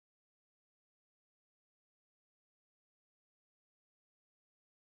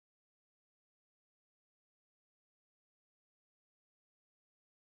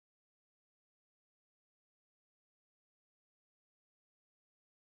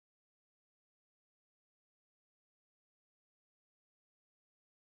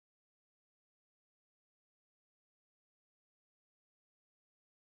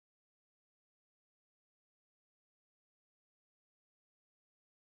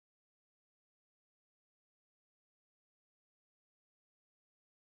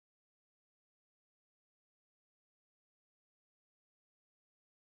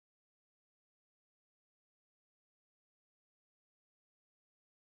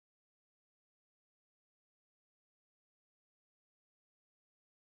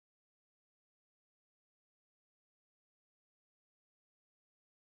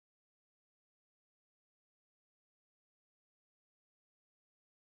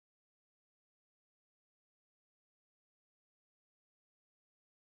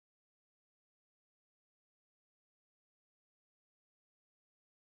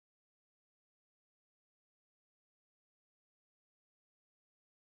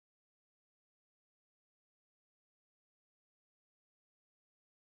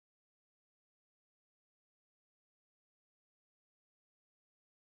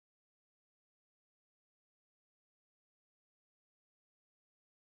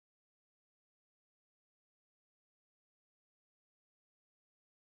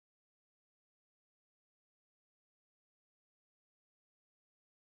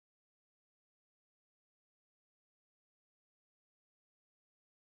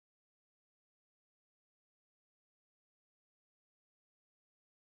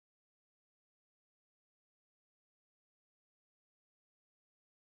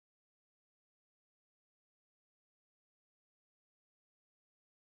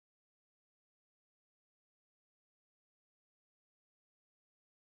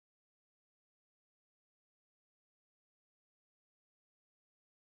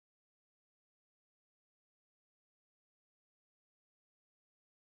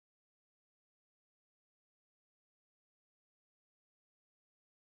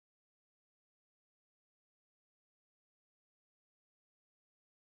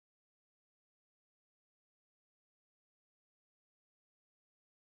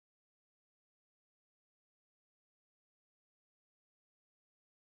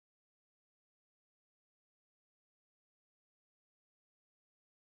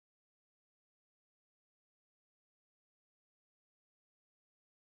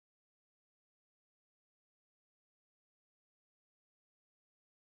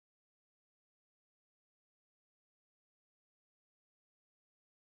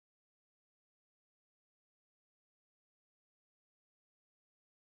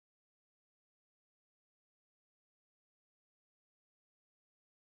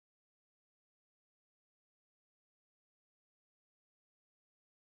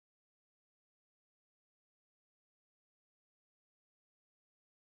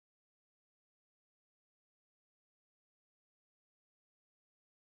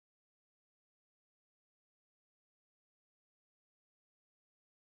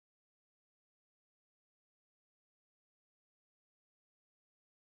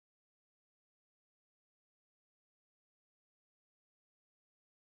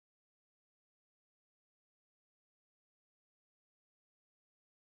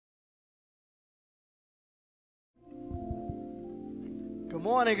Good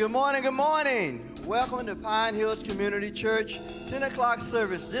morning, good morning, good morning. Welcome to Pine Hills Community Church, 10 o'clock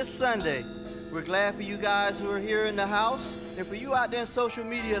service this Sunday. We're glad for you guys who are here in the house and for you out there in social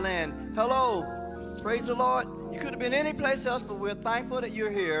media land. Hello, praise the Lord. You could have been any place else, but we're thankful that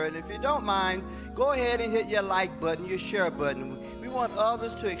you're here. And if you don't mind, go ahead and hit your like button, your share button. We want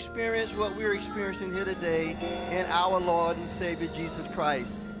others to experience what we're experiencing here today in our Lord and Savior Jesus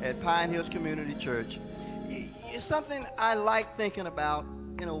Christ at Pine Hills Community Church. It's something I like thinking about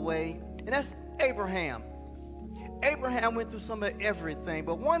in a way, and that's Abraham. Abraham went through some of everything,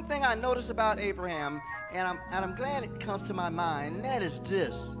 but one thing I noticed about Abraham, and I'm glad it comes to my mind, and that is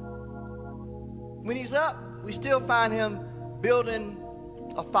this. When he's up, we still find him building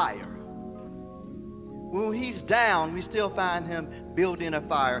a fire. When he's down, we still find him building a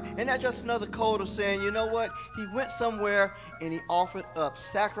fire. And that's just another code of saying, you know what? He went somewhere and he offered up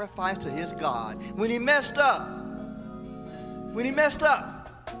sacrifice to his God. When he messed up,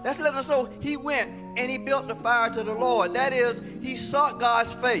 that's letting us know he went and he built the fire to the Lord. That is, he sought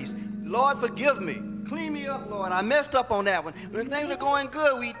God's face. Lord, forgive me. Clean me up, Lord. I messed up on that one. When things are going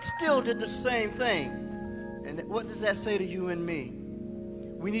good, we still did the same thing. And what does that say to you and me?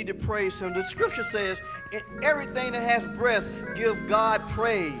 We need to praise him. The scripture says, in everything that has breath, give God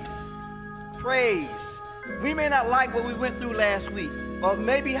praise. Praise. We may not like what we went through last week, or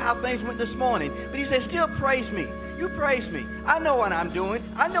maybe how things went this morning, but he says, still praise me. You praise me. I know what I'm doing.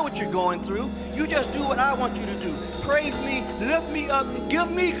 I know what you're going through. You just do what I want you to do. Praise me, lift me up,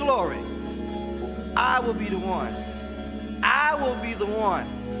 give me glory. I will be the one. I will be the one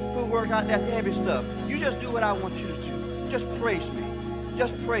who work out that heavy stuff. You just do what I want you to do. Just praise me.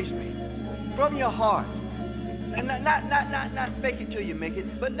 Just praise me from your heart. And not fake it till you make it,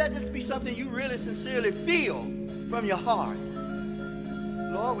 but let this be something you really sincerely feel from your heart.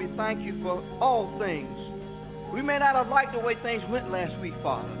 Lord, we thank you for all things. We may not have liked the way things went last week,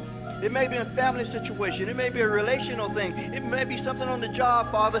 Father. It may be a family situation. It may be a relational thing. It may be something on the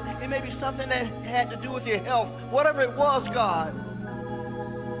job, Father. It may be something that had to do with your health. Whatever it was, God,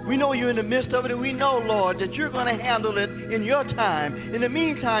 we know you're in the midst of it, and we know, Lord, that you're going to handle it in your time. In the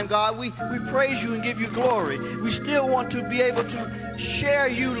meantime, God, we praise you and give you glory. We still want to be able to share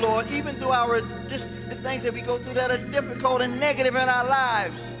you, Lord, even through the things that we go through that are difficult and negative in our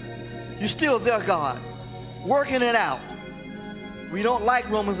lives. You're still there, God, working it out. We don't like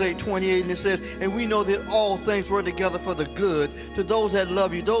Romans 8:28, and it says, and we know that all things work together for the good to those that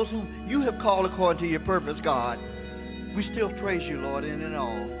love you, those who you have called according to your purpose, God. We still praise you, Lord, in it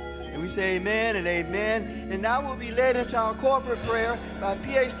all. And we say amen and amen. And now we'll be led into our corporate prayer by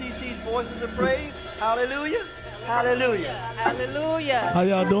PHCC's Voices of Praise. Hallelujah. Hallelujah. Hallelujah. How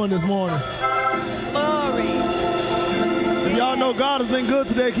y'all doing this morning? Glory. If y'all know God has been good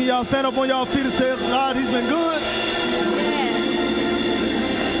today, can y'all stand up on y'all feet and say, God, he's been good?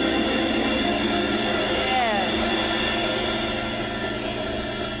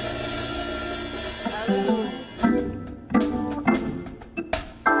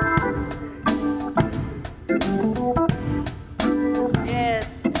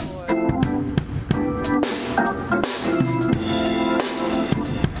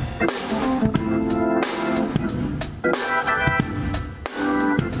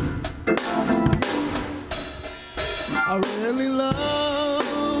 I really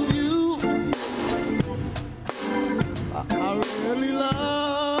love you. I really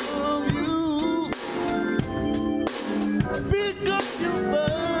love you. Because you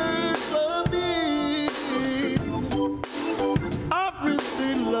first loved me. I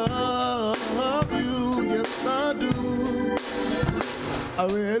really love you. Yes, I do. I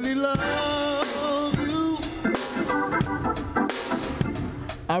really love you.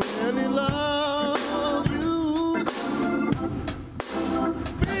 I really love you.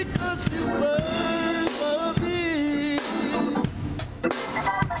 Because you first loved me.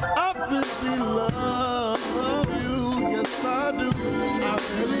 I really love you. Yes, I do. I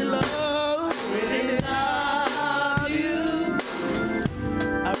really love you.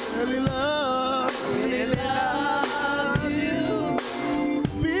 I really love you.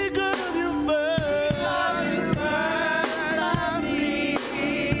 Because you first loved me.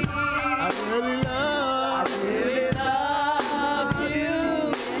 I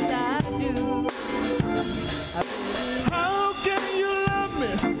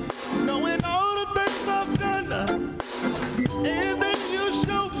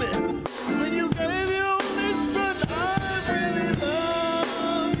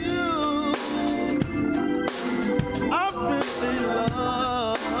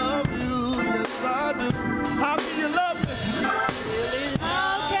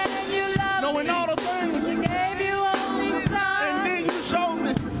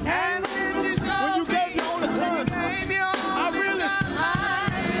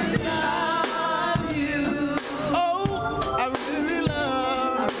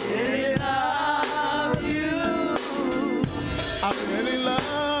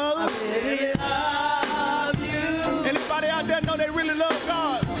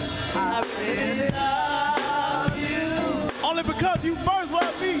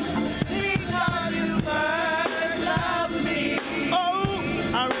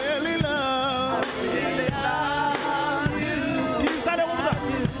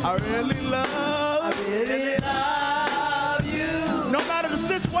really love. I really love you. No matter the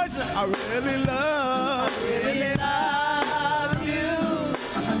situation, I really love. I really love you.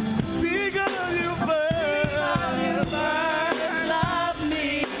 Because you first love me.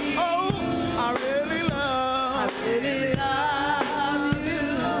 Oh, I really love. I really love you.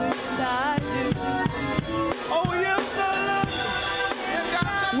 I do. Oh, yes, I love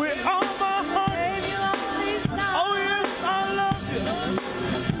you. With all my heart. Baby, only stop. Oh, yes, I love you.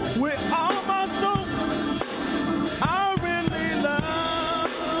 With all my soul. I really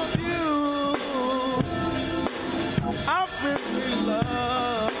love you. I really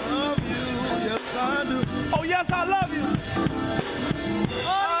love you. Yes, I do. Oh, yes, I love you.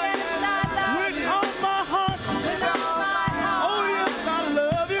 Oh, yes, I love With you. all my heart. With all my heart. Oh, yes, I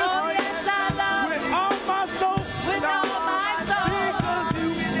love you. Oh, yes, I love With you. all my soul. With all my soul. Because you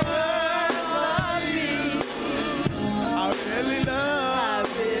first Love me. I really love. I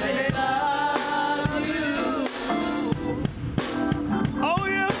really love you. Oh,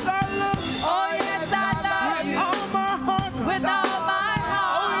 yes, I love you. Oh, yes, I love you. All my heart. With all my Oh,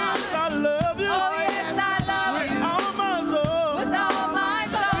 heart. yes, I love you. Oh, yes, I love With you. all my soul. With all my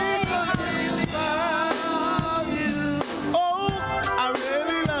soul. Oh, I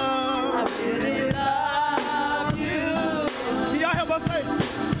really love. I really love you. Can y'all help us say?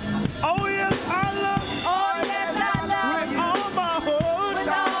 Oh, yes, I love. Oh, yes, I love With you. all my heart. With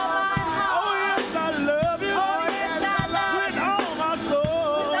all my heart. Oh, yes, I love you. Oh, yes, I love With you. all my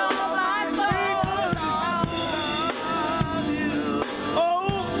soul. With all my soul. Oh,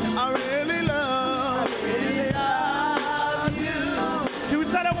 I really love. Really love you. Can we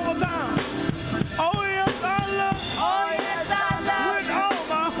say that one more time? Oh, yes, I love. Oh, yes, I love With you. all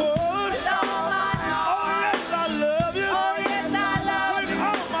my heart. With all my Oh, heart. yes, I love you. Oh, yes, I love With you.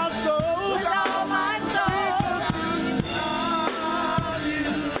 all my soul. With all my soul.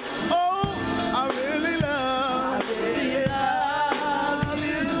 Oh, I really love. Really love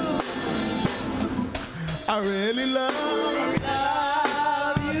you. I really love.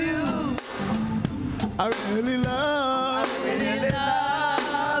 Love you. I really love. Really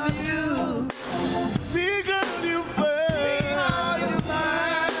love you. Because you first. You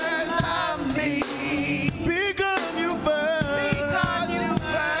first love me. Because you first. Because you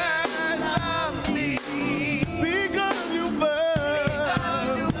first love me. Because you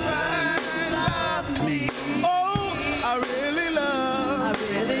first. You first love me. Oh, I really love. I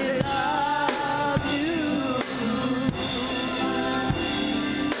really love you.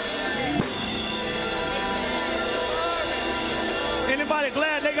 Anybody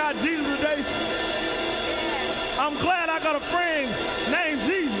glad they got Jesus today? I'm glad I got a friend named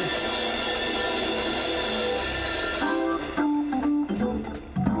Jesus.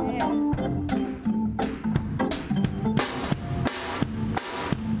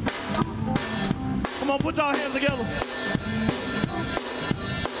 Come on, put y'all hands together.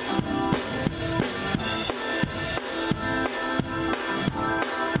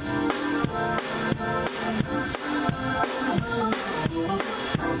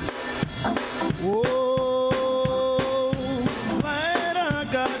 Whoa, glad I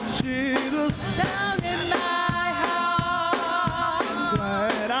got Jesus. Down in my heart.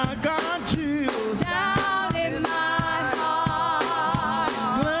 Glad I got Jesus. Down in my heart.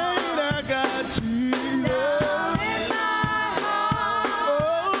 Glad I got Jesus. Down in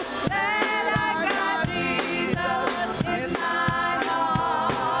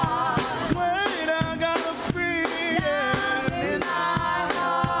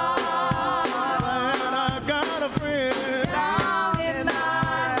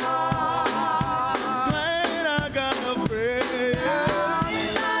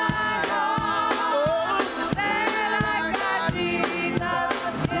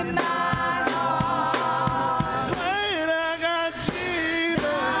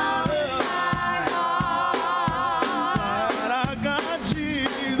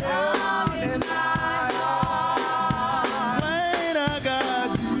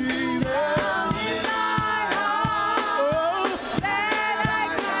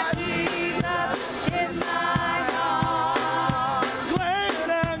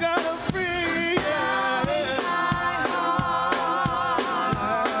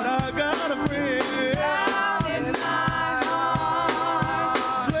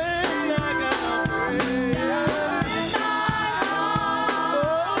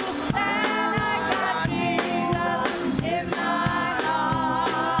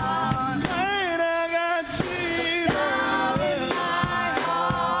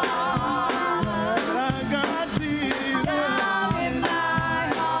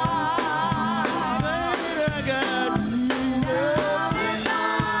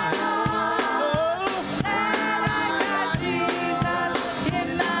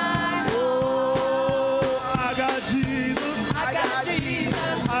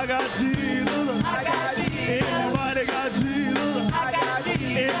I got Jesus. I got Jesus. Anybody got Jesus? I got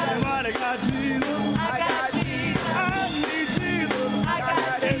Jesus. Anybody got Jesus? I got Jesus. I need Jesus. I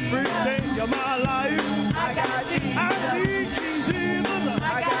got Every Jesus. day of my life. I got Jesus. I need Jesus.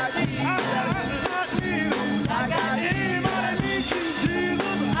 I got Jesus. I need him. I got Anybody need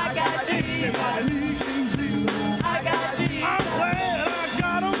Jesus? I got Jesus. Anybody need Jesus? I got Jesus. I'm glad I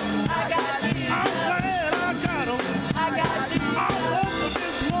got him. I got Jesus. I'm glad I got him. I got Jesus. I woke up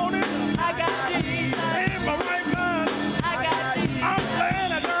this morning I got Jesus. in my right mind. I got Jesus. I'm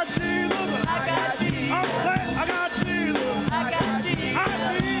glad I got Jesus. I got Jesus. I'm glad I got Jesus. I got Jesus. I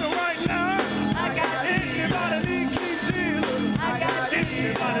need him right now. I got Jesus. Anybody need Jesus? I got Jesus.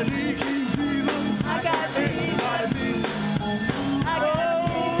 Anybody need Jesus? I got Jesus. Anybody need I got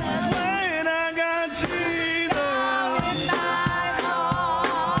Oh, glad I got Jesus. in my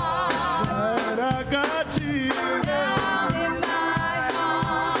heart. Glad I got Jesus. Down in my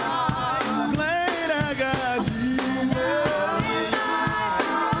heart. Glad I got Jesus.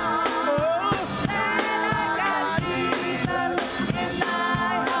 Oh, I got Jesus in my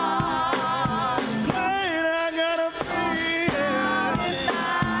heart. glad I got a friend. In my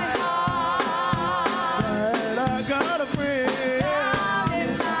heart. Glad I got a friend. Down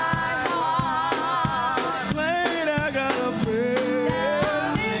in my heart. Glad I got a friend.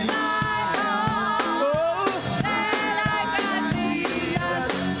 Down in my heart. Oh, Glad I got Jesus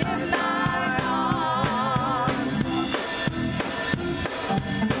in my heart.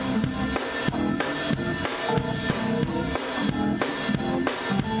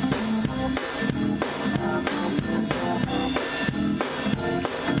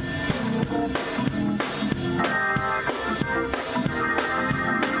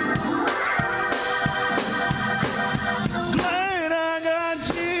 glad I got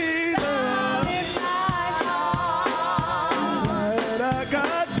Jesus. In my heart. Glad I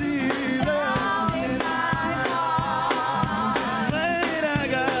got Jesus. Down in my heart. Glad I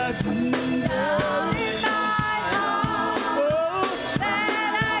got Jesus. Down in my heart. Oh,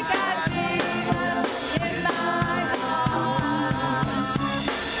 Glad I got Jesus in my heart.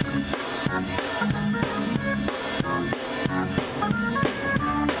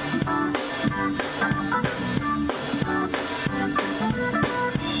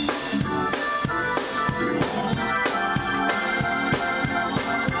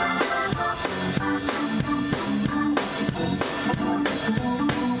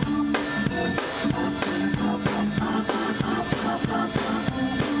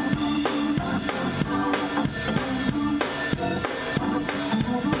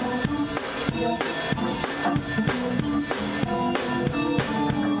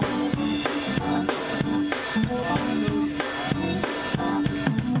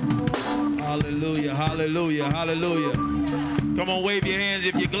 Hallelujah, hallelujah, hallelujah. Come on, wave your hands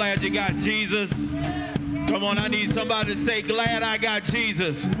if you're glad you got Jesus. Come on, I need somebody to say, glad I got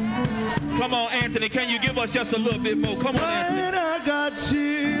Jesus. Come on, Anthony, can you give us just a little bit more? Come on, Anthony. glad I got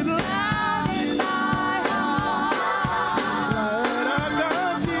Jesus. Down in my heart. Glad I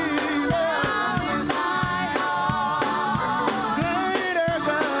got Jesus. Down in my heart. Glad I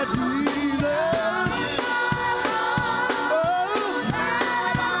got Jesus. Oh,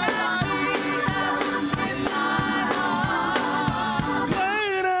 Glad I got Jesus in my heart.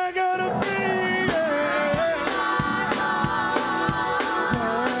 glad I got a friend.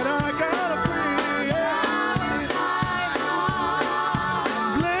 Glad I got a friend. In my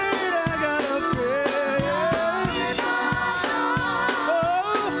heart. Glad I got a friend.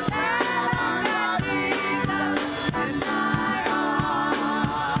 Oh, Glad I got Jesus in my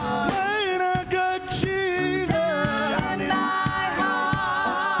heart. glad I got Jesus. In my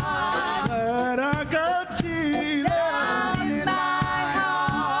heart. Glad I got Jesus. Down in my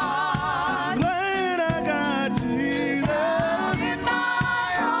heart. Glad I got Jesus. In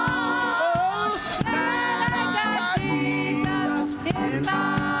my heart. Glad I got Jesus in my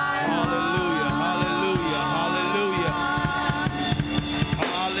Hallelujah, hallelujah, hallelujah.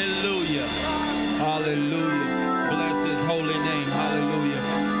 Hallelujah, hallelujah. Bless his holy name. Hallelujah,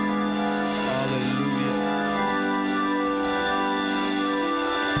 hallelujah.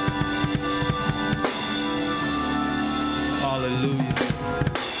 Hallelujah,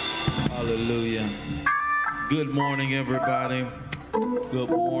 hallelujah. Good morning, everybody. Good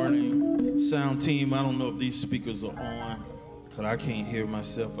morning. Sound team, I don't know if these speakers are on, but I can't hear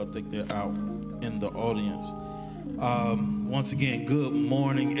myself. I think they're out in the audience. Once again, good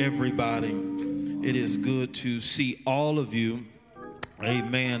morning, everybody. It is good to see all of you.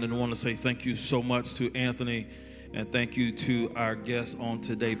 Amen. And I want to say thank you so much to Anthony, and thank you to our guest on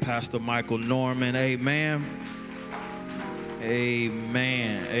today, Pastor Michael Norman. Amen.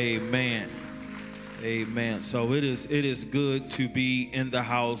 Amen. Amen. Amen. So it is good to be in the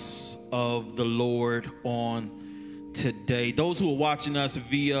house of the Lord on today. Those who are watching us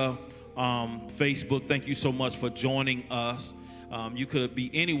via Facebook, thank you so much for joining us. You could be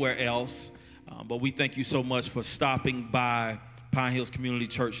anywhere else, but we thank you so much for stopping by Pine Hills Community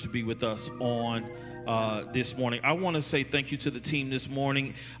Church to be with us on this morning. I want to say thank you to the team this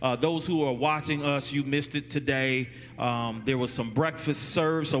morning. Those who are watching us, you missed it today. There was some breakfast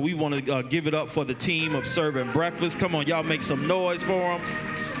served, so we want to give it up for the team of serving breakfast. Come on, y'all make some noise for them.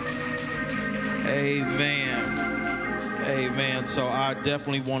 Amen. Amen. So I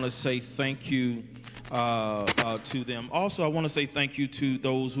definitely want to say thank you to them. Also, I want to say thank you to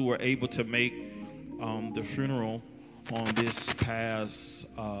those who were able to make the funeral on this past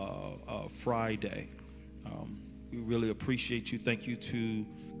Friday. We really appreciate you. Thank you to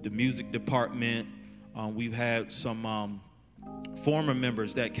the music department. We've had some former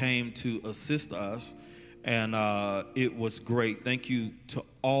members that came to assist us, and it was great. Thank you to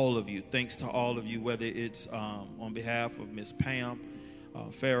all of you. Thanks to all of you, whether it's on behalf of Miss Pam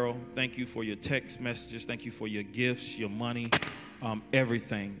Farrell. Thank you for your text messages. Thank you for your gifts, your money,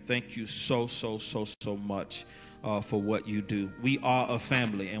 everything. Thank you so much for what you do. We are a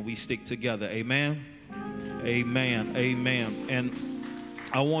family and we stick together. Amen. Amen. Amen. And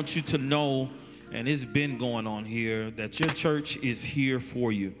I want you to know, and it's been going on here, that your church is here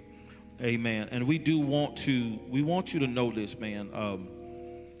for you. Amen. And we want you to know this, man.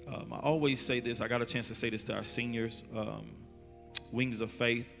 I always say this. I got a chance to say this to our seniors. Wings of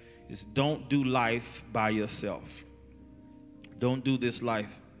Faith is don't do life by yourself. Don't do this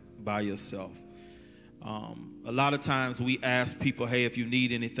life by yourself. A lot of times we ask people, hey, if you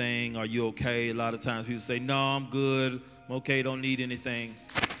need anything, are you okay? A lot of times people say, no, I'm good. I'm okay, don't need anything.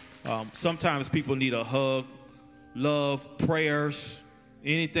 Sometimes people need a hug, love, prayers,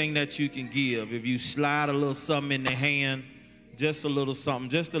 anything that you can give. If you slide a little something in their hand, just a little something,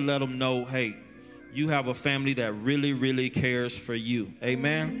 just to let them know, hey, you have a family that really cares for you.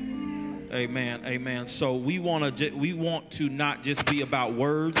 Amen. Amen. Amen. So we want to not just be about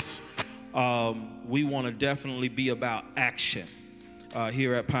words. We want to definitely be about action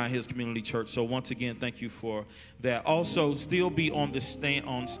here at Pine Hills Community Church. So once again, thank you for that. Also, still be on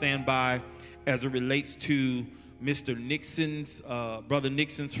standby as it relates to Mr. Nixon's Brother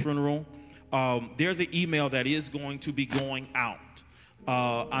Nixon's funeral. There's an email that is going to be going out.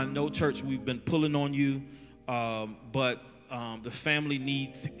 I know, church, we've been pulling on you, but the family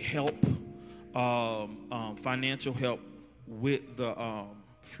needs help, financial help with the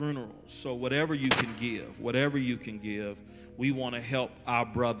funeral. So whatever you can give, we want to help our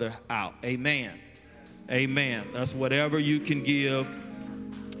brother out. Amen. Amen. That's whatever you can give.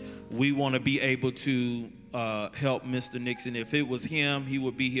 We want to be able to help Mr. Nixon. If it was him, he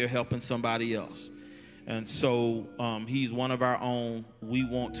would be here helping somebody else. And so he's one of our own. We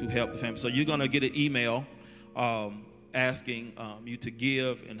want to help the family. So you're going to get an email asking you to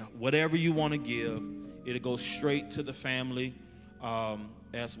give, and whatever you want to give, it'll go straight to the family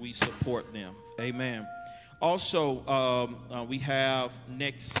as we support them. Amen. Also, we have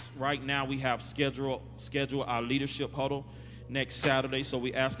right now we have scheduled our leadership huddle next Saturday. So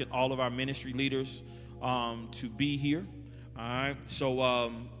we're asking all of our ministry leaders to be here. All right.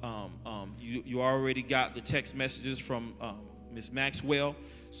 So you already got the text messages from Ms. Maxwell.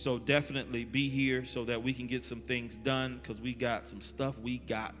 So definitely be here so that we can get some things done, because we got some stuff we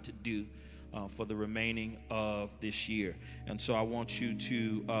got to do for the remaining of this year. And so I want you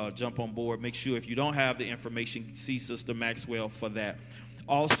to jump on board. Make sure if you don't have the information, see Sister Maxwell for that.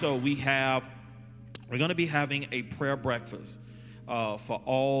 Also, we're going to be having a prayer breakfast for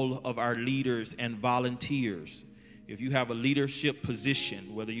all of our leaders and volunteers. If you have a leadership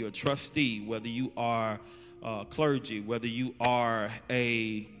position, whether you're a trustee, whether you are clergy, whether you are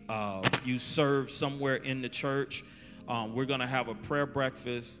you serve somewhere in the church, we're going to have a prayer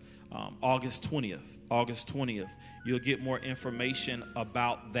breakfast August 20th. You'll get more information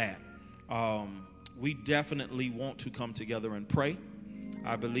about that. We definitely want to come together and pray.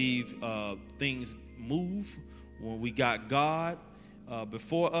 I believe things move when we got God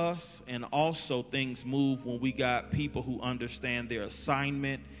before us, and also things move when we got people who understand their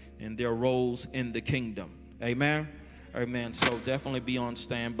assignment and their roles in the kingdom. Amen. Amen. So definitely be on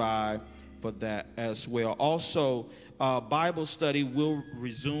standby for that as well. Also, Bible study will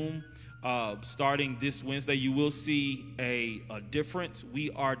resume starting this Wednesday. You will see a difference.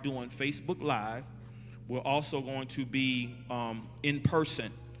 We are doing Facebook Live. We're also going to be in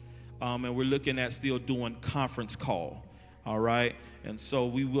person, and we're looking at still doing conference call. All right. And so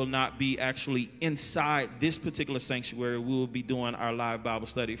we will not be actually inside this particular sanctuary. We will be doing our live Bible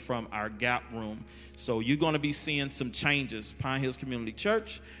study from our Gap room. So you're going to be seeing some changes. Pine Hills Community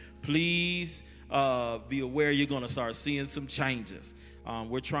Church, please be aware you're going to start seeing some changes.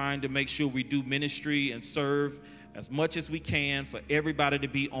 We're trying to make sure we do ministry and serve as much as we can for everybody to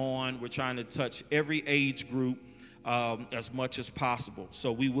be on. We're trying to touch every age group as much as possible.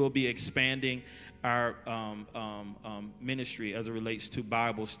 So we will be expanding our ministry as it relates to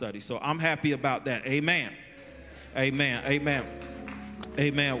Bible study. So I'm happy about that. Amen. Amen. Amen.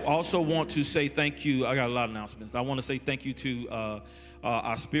 Amen. Also want to say thank you. I got a lot of announcements. I want to say thank you to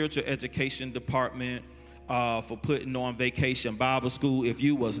our spiritual education department for putting on Vacation Bible School. If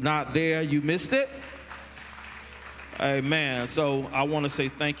you was not there, you missed it. Amen. So I want to say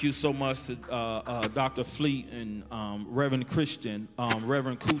thank you so much to Dr. Fleet and Reverend Christian,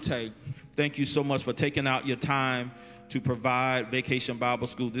 Reverend Kute. Thank you so much for taking out your time to provide Vacation Bible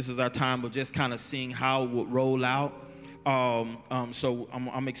School. This is our time of just kind of seeing how it would roll out. So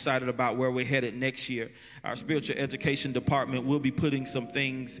I'm excited about where we're headed next year. Our spiritual education department will be putting some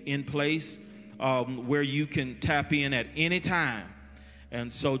things in place where you can tap in at any time.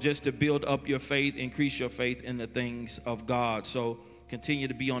 And so just to build up your faith, increase your faith in the things of God. So continue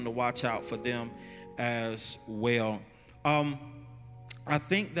to be on the watch out for them as well. I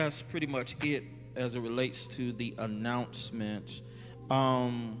think that's pretty much it as it relates to the announcement.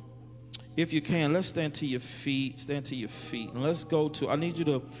 If you can, let's stand to your feet. Stand to your feet. And let's go to, I need you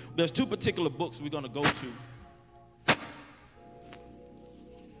to, there's two particular books we're going to go to.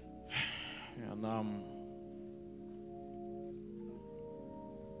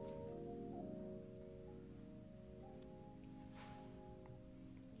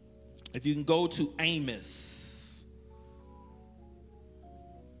 And if you can go to Amos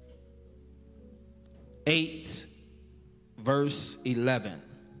 8, verse 11.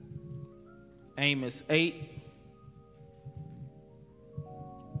 Amos 8,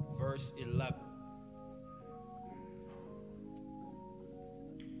 verse 11.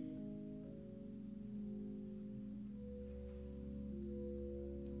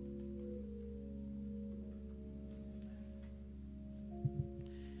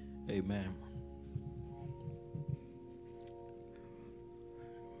 Amen.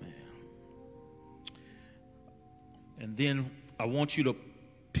 And then I want you to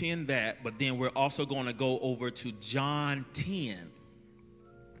pin that, but then we're also going to go over to John 10.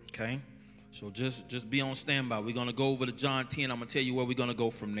 Okay? So just be on standby. We're going to go over to John 10. I'm going to tell you where we're going to go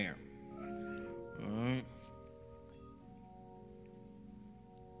from there. All right.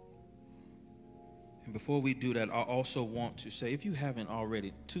 And before we do that, I also want to say, if you haven't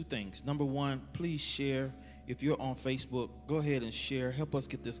already, two things. Number one, please share. If you're on Facebook, go ahead and share. Help us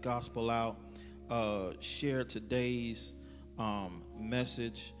get this gospel out. Share today's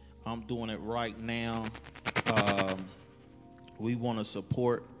message. I'm doing it right now. We want to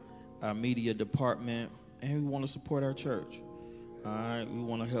support our media department, and we want to support our church. All right, we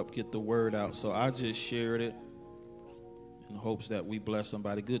want to help get the word out. So I just shared it in hopes that we bless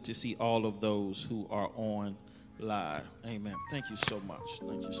somebody. Good to see all of those who are on live. Amen. Thank you so much.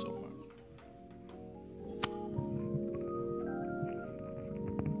 Thank you so much.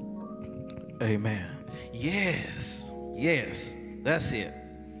 Amen. Yes. Yes. That's it.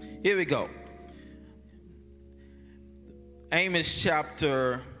 Here we go. Amos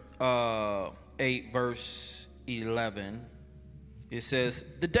chapter 8, verse 11. It says,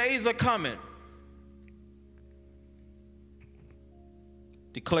 "The days are coming,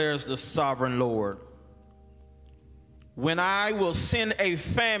 declares the sovereign Lord, when I will send a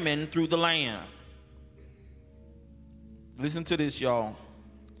famine through the land." Listen to this, y'all.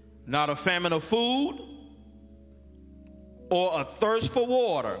 "Not a famine of food or a thirst for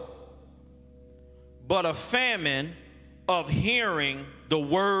water, but a famine of hearing the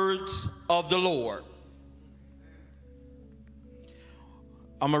words of the Lord."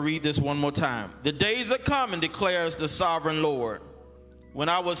 I'm going to read this one more time. "The days are coming, declares the sovereign Lord, when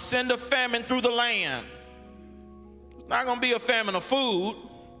I will send a famine through the land." It's not going to be a famine of food,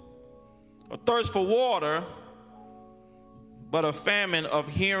 a thirst for water, but a famine of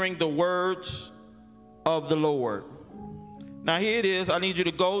hearing the words of the Lord. Now here it is. I need you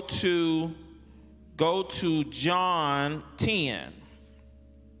to go to John 10.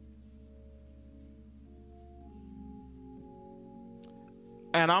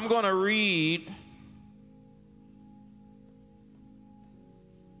 And I'm going to read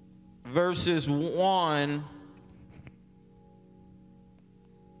verses 1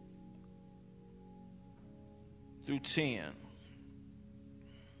 through 10.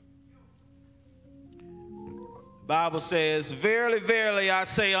 The Bible says, verily, verily, I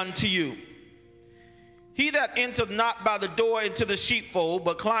say unto you, he that entereth not by the door into the sheepfold,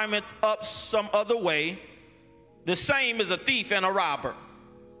 but climbeth up some other way, the same is a thief and a robber.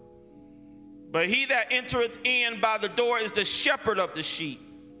 But he that entereth in by the door is the shepherd of the sheep.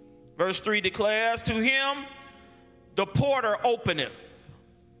 Verse 3 declares, to him the porter openeth,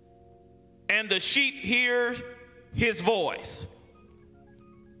 and the sheep hear his voice.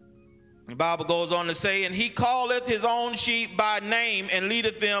 The Bible goes on to say, and he calleth his own sheep by name and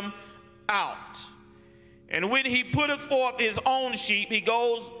leadeth them out. And when he putteth forth his own sheep, he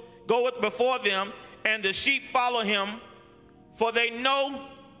goeth before them, and the sheep follow him, for they know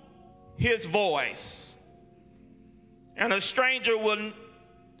his voice. And a stranger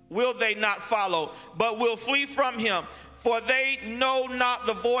will they not follow, but will flee from him, for they know not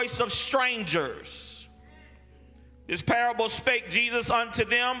the voice of strangers. This parable spake Jesus unto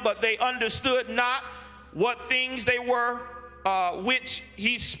them, but they understood not what things they were which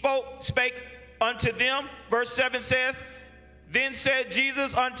he spake unto them. Verse 7 says, then said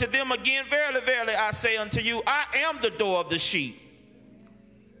Jesus unto them again, verily, verily, I say unto you, I am the door of the sheep.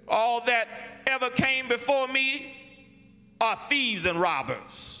 All that ever came before me are thieves and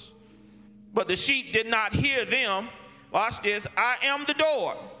robbers, but the sheep did not hear them. Watch this. I am the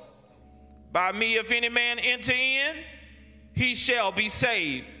door. By me, if any man enter in, he shall be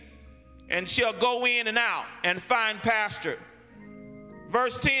saved, and shall go in and out and find pasture.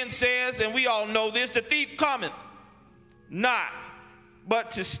 Verse 10 says, and we all know this, the thief cometh not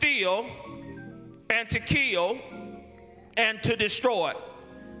but to steal and to kill and to destroy.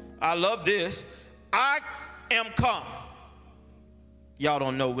 I love this. I am come. Y'all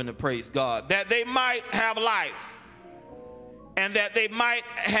don't know when to praise God. That they might have life, and that they might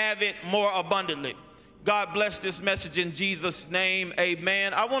have it more abundantly. God bless this message in Jesus' name,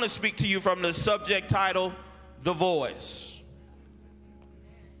 amen. I want to speak to you from the subject title, The Voice.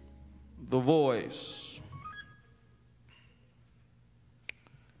 The Voice.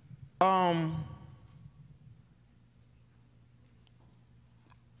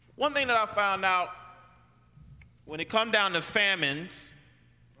 One thing that I found out, when it come down to famines,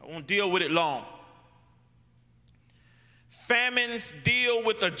 I won't deal with it long. Famines deal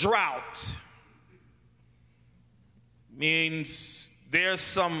with a drought. Means there's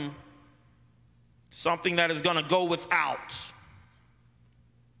something that is going to go without.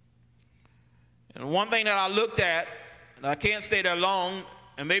 And one thing that I looked at, and I can't stay there long,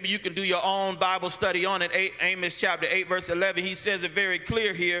 and maybe you can do your own Bible study on it, Amos chapter 8, verse 11, he says it very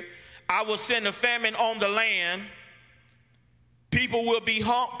clear here. I will send a famine on the land. People will be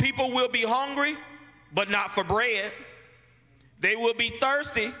hungry, but not for bread. They will be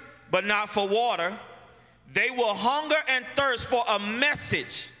thirsty, but not for water. They will hunger and thirst for a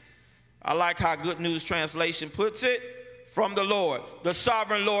message. I like how Good News Translation puts it, from the Lord. The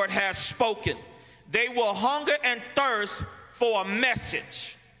sovereign Lord has spoken. They will hunger and thirst for a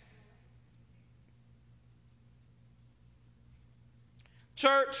message.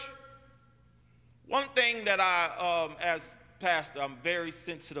 Church, one thing that I, as pastor, I'm very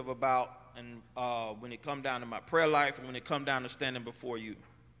sensitive about, and when it come down to my prayer life and when it come down to standing before you,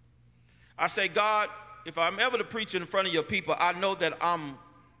 I say, God, if I'm ever to preach in front of your people, I know that I'm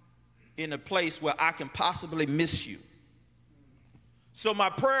in a place where I can possibly miss you. So my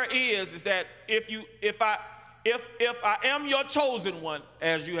prayer is that if I am your chosen one,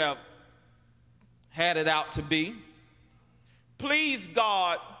 as you have had it out to be, please,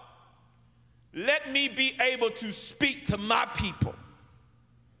 God, let me be able to speak to my people.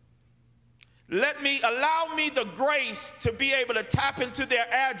 Allow me the grace to be able to tap into their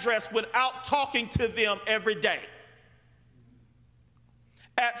address without talking to them every day.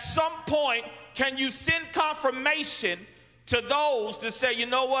 At some point, can you send confirmation to those to say, you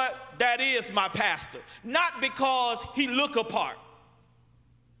know what, that is my pastor. Not because he look apart.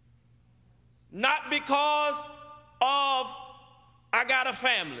 Not because of I got a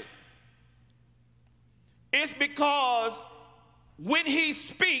family. It's because when he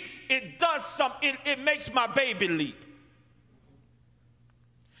speaks, it does something, it makes my baby leap.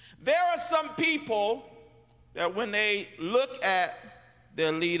 There are some people that when they look at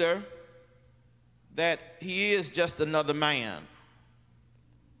their leader, that he is just another man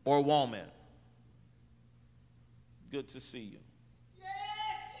or woman. Good to see you.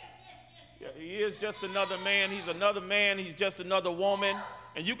 Yeah, he is just another man. He's another man. He's just another woman.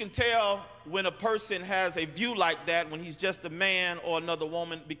 And you can tell when a person has a view like that, when he's just a man or another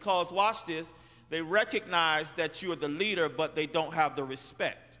woman, because, watch this, they recognize that you're the leader, but they don't have the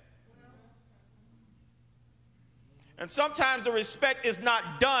respect. And sometimes the respect is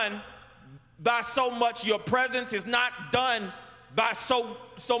not done by so much your presence. It's not done by so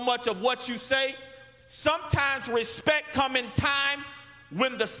much of what you say. Sometimes respect comes in time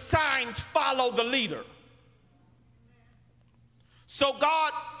when the signs follow the leader. So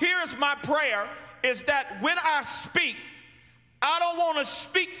God, here's my prayer, is that when I speak, I don't want to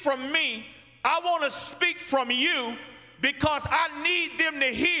speak from me. I want to speak from you, because I need them to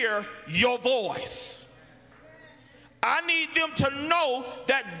hear your voice. I need them to know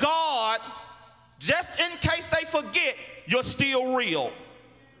that God, just in case they forget, you're still real.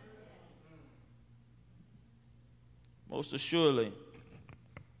 Most assuredly,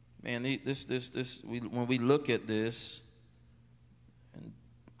 man, when we look at this, and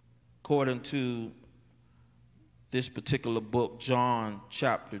according to this particular book, John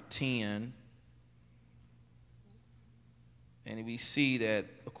chapter 10, and we see that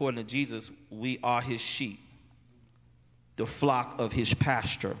according to Jesus, we are his sheep, the flock of his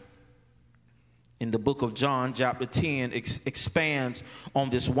pasture. In the book of John, chapter 10, expands on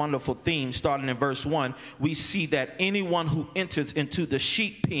this wonderful theme. Starting in verse 1, we see that anyone who enters into the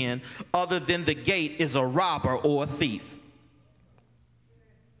sheep pen other than the gate is a robber or a thief.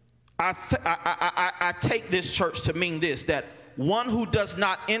 I take this, church, to mean this, that one who does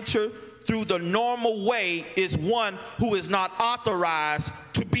not enter through the normal way is one who is not authorized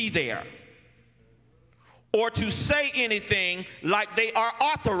to be there or to say anything like they are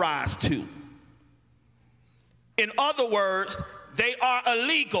authorized to. In other words, they are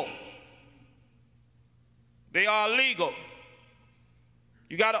illegal. They are illegal.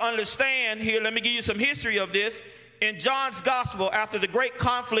 You got to understand here, let me give you some history of this. In John's gospel, after the great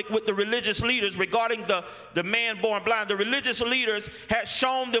conflict with the religious leaders regarding the man born blind, the religious leaders had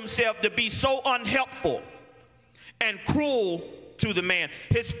shown themselves to be so unhelpful and cruel to the man,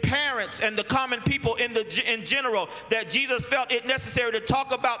 his parents, and the common people in general, that Jesus felt it necessary to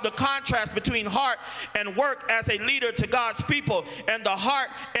talk about the contrast between heart and work as a leader to God's people, and the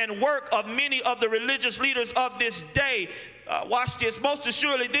heart and work of many of the religious leaders of this day. Watch this. Most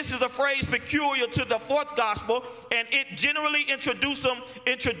assuredly, this is a phrase peculiar to the fourth gospel, and it generally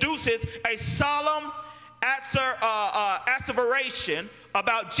introduces a solemn asseveration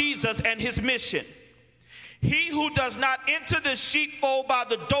about Jesus and his mission. He who does not enter the sheepfold by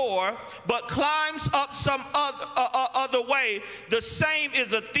the door, but climbs up some other way, the same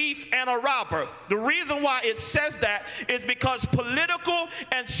is a thief and a robber. The reason why it says that is because political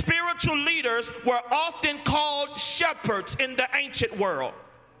and spiritual leaders were often called shepherds in the ancient world.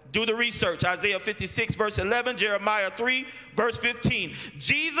 Do the research. Isaiah 56 verse 11, Jeremiah 3 verse 15.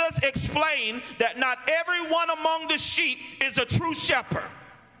 Jesus explained that not everyone among the sheep is a true shepherd.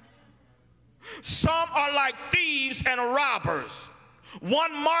 Some are like thieves and robbers.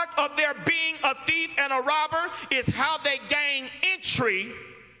 One mark of their being a thief and a robber is how they gain entry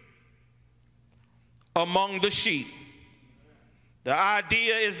among the sheep. The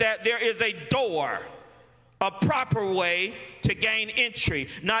idea is that there is a door, a proper way to gain entry.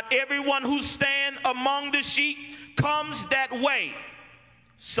 Not everyone who stands among the sheep comes that way.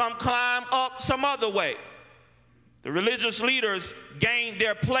 Some climb up some other way. The religious leaders gained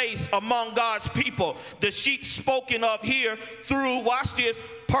their place among God's people. The sheep spoken of here through, watch this,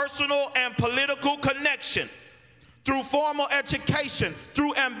 personal and political connection, through formal education,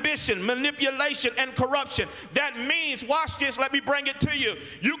 through ambition, manipulation, and corruption. That means, watch this, let me bring it to you.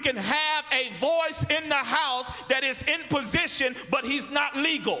 You can have a voice in the house that is in position, but he's not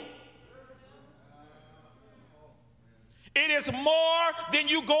legal. It is more than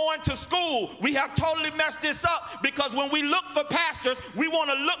you going to school. We have totally messed this up, because when we look for pastors, we want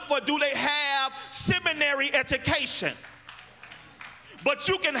to look for, do they have seminary education? But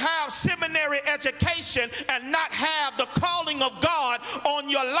you can have seminary education and not have the calling of God on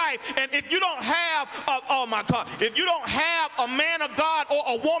your life. And if you don't have, oh my God, if you don't have a man of God or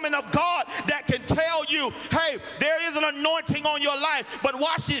a woman of God that can tell you, hey, there is an anointing on your life, but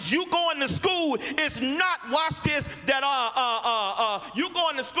watch this, you going to school is not, watch this, that you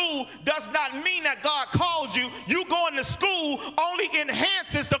going to school does not mean that God calls you. You going to school only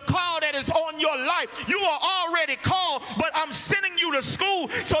enhances the call that is on your life. You are already called, but I'm sending you to school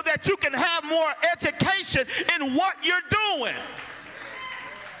so that you can have more education in what you're doing.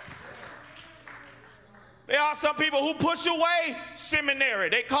 There are some people who push away seminary.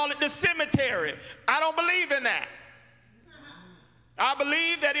 They call it the cemetery. I don't believe in that. I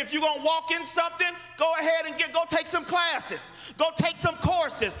believe that if you're going to walk in something, go ahead and go take some classes. Go take some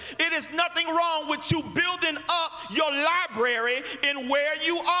courses. It is nothing wrong with you building up your library in where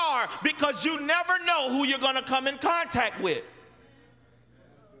you are, because you never know who you're going to come in contact with.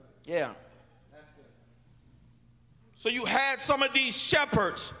 Yeah. So you had some of these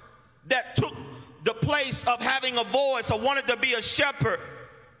shepherds that took the place of having a voice or wanted to be a shepherd.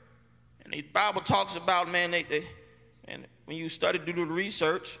 And the Bible talks about, man, and when you study to do the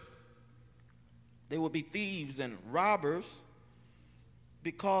research, they would be thieves and robbers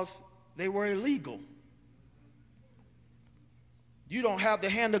because they were illegal. You don't have the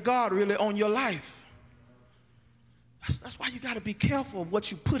hand of God really on your life. That's why you got to be careful of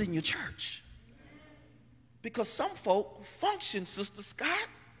what you put in your church. Because some folk function, Sister Scott,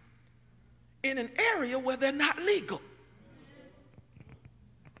 in an area where they're not legal.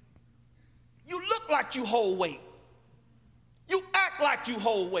 You look like you hold weight. You act like you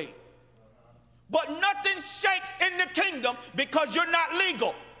hold weight. But nothing shakes in the kingdom because you're not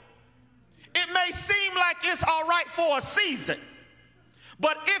legal. It may seem like it's all right for a season.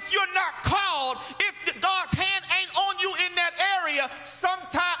 But if you're not called, if God's hand ain't on you in that area,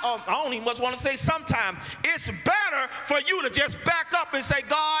 sometime, I don't even want to say sometime, it's better for you to just back up and say,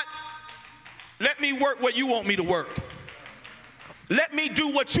 God, let me work where you want me to work. Let me do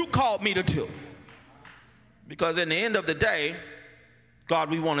what you called me to do. Because in the end of the day, God,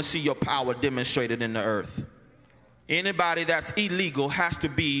 we want to see your power demonstrated in the earth. Anybody that's illegal has to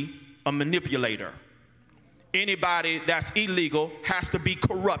be a manipulator. Anybody that's illegal has to be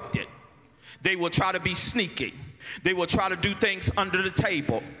corrupted. They will try to be sneaky. They will try to do things under the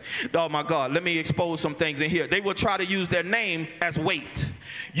table. Oh my God, let me expose some things in here. They will try to use their name as weight.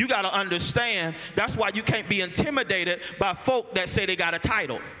 You got to understand, that's why you can't be intimidated by folk that say they got a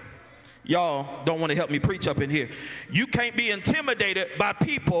title. Y'all don't want to help me preach up in here. You can't be intimidated by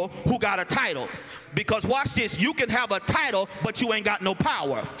people who got a title. Because watch this, you can have a title, but you ain't got no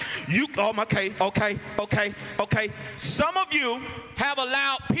power. Okay. Some of you have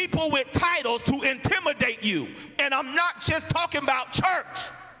allowed people with titles to intimidate you. And I'm not just talking about church.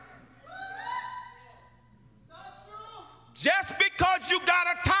 Just because you got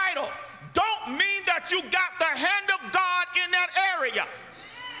a title don't mean that you got the hand of God in that area.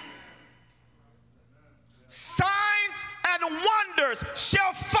 Signs and wonders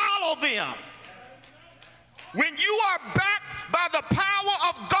shall follow them. When you are backed by the power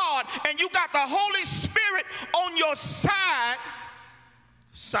of God and you got the Holy Spirit on your side,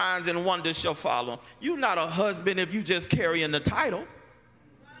 signs and wonders shall follow. You're not a husband if you just carrying the title.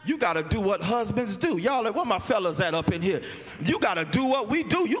 You got to do what husbands do. Y'all, where my fellas at up in here? You got to do what we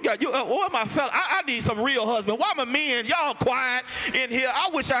do. Where my fellas? I need some real husband. Why my men? Y'all quiet in here. I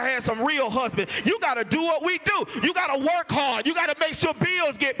wish I had some real husband. You got to do what we do. You got to work hard. You got to make sure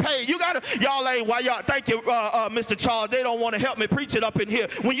bills get paid. You got to, y'all ain't, why y'all, thank you, Mr. Charles. They don't want to help me preach it up in here.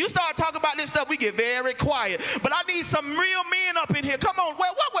 When you start talking about this stuff, we get very quiet. But I need some real men up in here. Come on.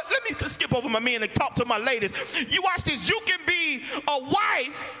 Well, let me skip over my men and talk to my ladies. You watch this. You can be a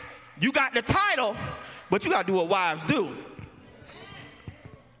wife. You got the title, but you got to do what wives do.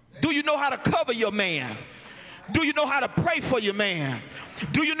 Do you know how to cover your man? Do you know how to pray for your man?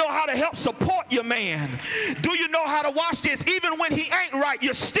 Do you know how to help support your man? Do you know how to watch this? Even when he ain't right,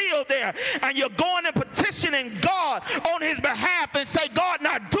 you're still there. And you're going and petitioning God on his behalf and say, God,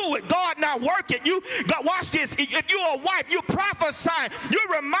 now do it. God, now work it. You got, watch this. If you're a wife, you're prophesying.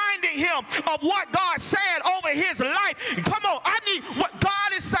 You're reminding him of what God said over his life. Come on. I need what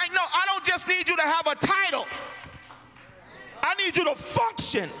God is saying. No, I don't just need you to have a title. I need you to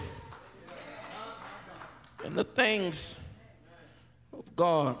function in the things of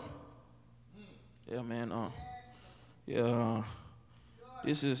God. Yeah, man.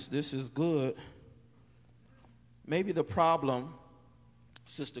 This is good. Maybe the problem,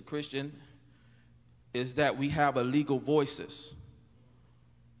 Sister Christian, is that we have illegal voices,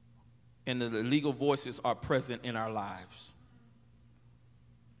 and the illegal voices are present in our lives.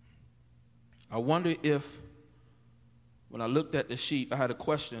 I wonder if, when I looked at the sheet, I had a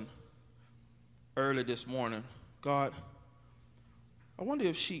question early this morning. God, I wonder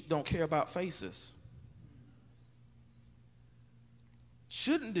if sheep don't care about faces.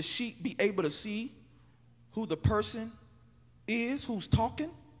 Shouldn't the sheep be able to see who the person is who's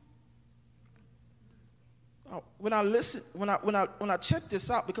talking? When I check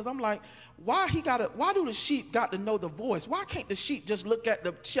this out, because I'm like, why do the sheep got to know the voice? Why can't the sheep just look at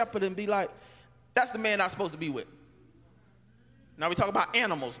the shepherd and be like, that's the man I'm supposed to be with? Now we talk about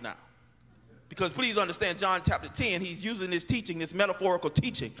animals now. Because please understand, John chapter 10, he's using this teaching, this metaphorical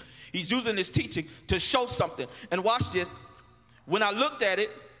teaching. He's using this teaching to show something. And watch this. When I looked at it,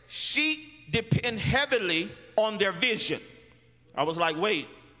 sheep depend heavily on their vision. I was like, wait.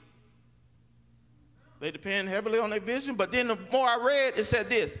 They depend heavily on their vision? But then the more I read, it said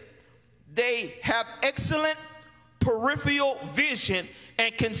this. They have excellent peripheral vision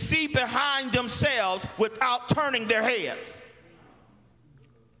and can see behind themselves without turning their heads.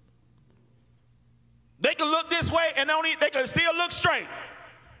 They can look this way and they can still look straight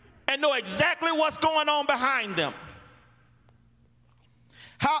and know exactly what's going on behind them.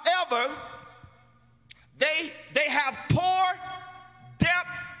 However, they have poor depth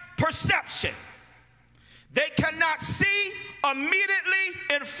perception. They cannot see immediately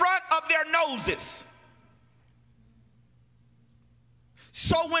in front of their noses.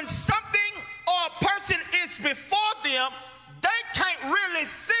 So when something or a person is before them, they can't really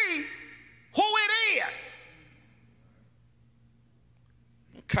see who it is.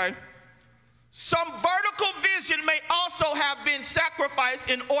 Okay? Some vertical vision may also have been sacrificed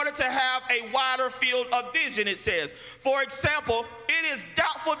in order to have a wider field of vision, it says. For example, it is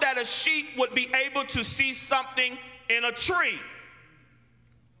doubtful that a sheep would be able to see something in a tree.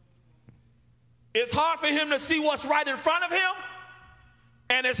 It's hard for him to see what's right in front of him,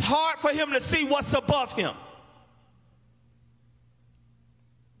 and it's hard for him to see what's above him.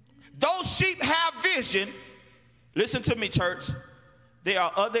 Those sheep have vision. Listen to me, church. There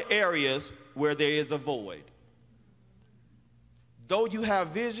are other areas where there is a void. Though you have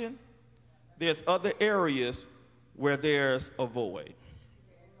vision, there's other areas where there's a void.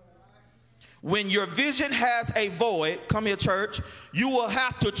 When your vision has a void, come here, church, you will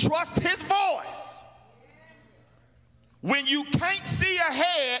have to trust his voice. When you can't see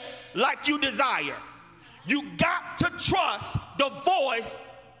ahead like you desire, you got to trust the voice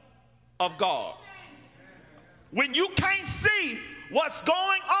of God. When you can't see what's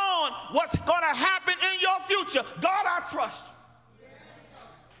going on, what's going to happen in your future, God, I trust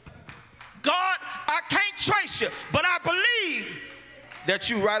you. God, I can't trace you, but I believe that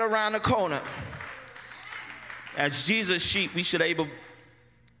you right around the corner. As Jesus' sheep, we should be able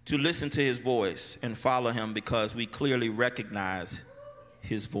to listen to his voice and follow him because we clearly recognize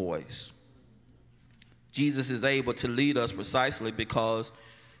his voice. Jesus is able to lead us precisely because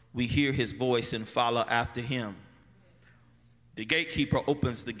we hear his voice and follow after him. The gatekeeper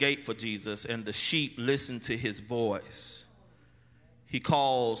opens the gate for Jesus, and the sheep listen to his voice. He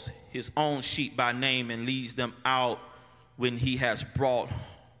calls his own sheep by name and leads them out when he has brought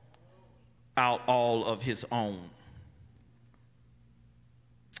out all of his own.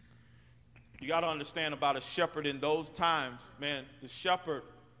 You got to understand about a shepherd in those times, man. The shepherd,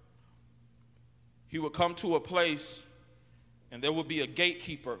 he would come to a place and there would be a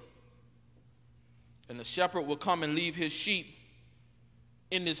gatekeeper, and the shepherd would come and leave his sheep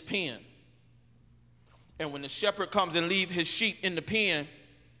in this pen. And when the shepherd comes and leave his sheep in the pen,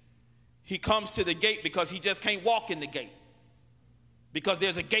 he comes to the gate because he just can't walk in the gate, because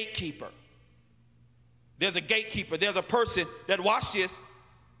there's a gatekeeper. There's a gatekeeper. There's a person that, watch this,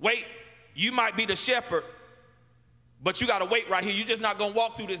 wait, you might be the shepherd, but you got to wait right here. You're just not going to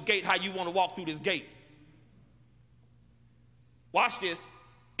walk through this gate how you want to walk through this gate. Watch this.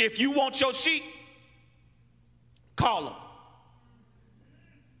 If you want your sheep, call them.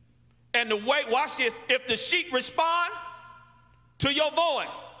 And the way, watch this, if the sheep respond to your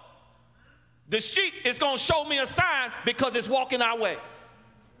voice, the sheep is going to show me a sign because it's walking our way.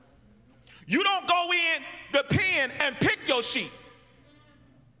 You don't go in the pen and pick your sheep.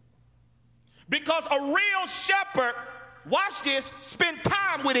 Because a real shepherd, watch this, spend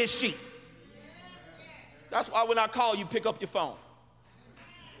time with his sheep. That's why when I call you, pick up your phone.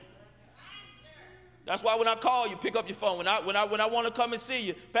 That's why when I call you, pick up your phone. When I want to come and see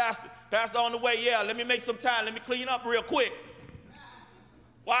you, Pastor on the way, yeah, let me make some time. Let me clean up real quick.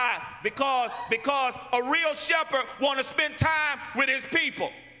 Why? Because a real shepherd wants to spend time with his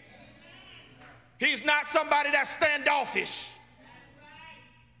people. He's not somebody that's standoffish.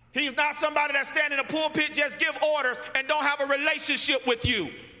 He's not somebody that stand in a pulpit, just give orders and don't have a relationship with you.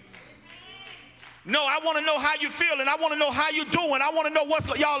 No, I want to know how you feeling. I want to know how you doing. I want to know what's,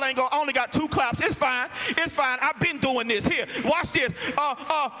 y'all ain't gonna, only got 2 claps. It's fine. It's fine. I've been doing this. Here, watch this.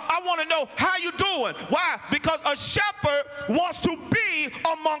 I want to know how you doing. Why? Because a shepherd wants to be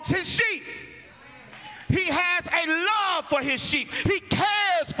amongst his sheep. He has a love for his sheep. He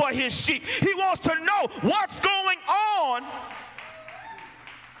cares for his sheep. He wants to know what's going on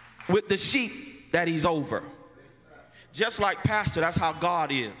with the sheep that he's over. Just like Pastor, that's how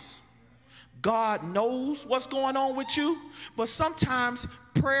God is. God knows what's going on with you, but sometimes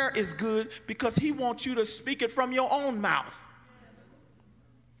prayer is good because he wants you to speak it from your own mouth.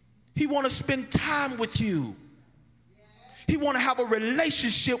 He wants to spend time with you. He wants to have a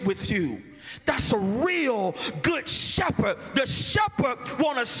relationship with you. That's a real good shepherd. The shepherd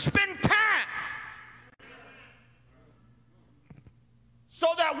wants to spend time so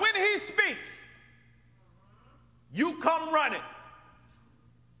that when he speaks, you come running.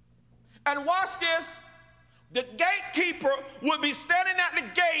 And watch this, the gatekeeper would be standing at the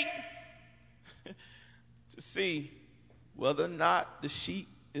gate to see whether or not the sheep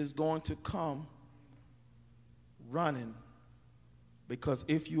is going to come running. Because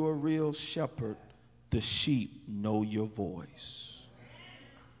if you're a real shepherd, the sheep know your voice.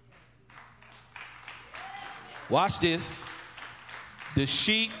 Watch this. The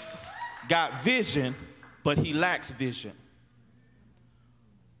sheep got vision, but he lacks vision.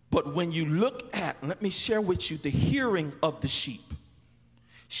 But when you look at, let me share with you the hearing of the sheep.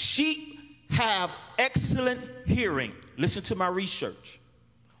 Sheep have excellent hearing. Listen to my research.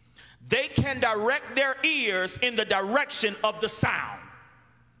 They can direct their ears in the direction of the sound.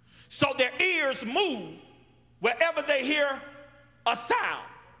 So their ears move wherever they hear a sound.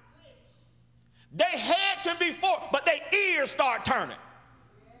 Their head can be forward, but their ears start turning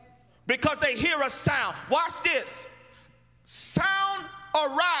because they hear a sound. Watch this. Sound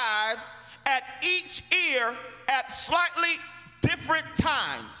arrives at each ear at slightly different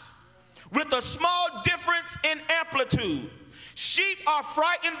times with a small difference in amplitude. Sheep are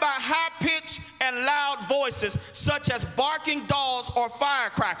frightened by high-pitched and loud voices, such as barking dogs or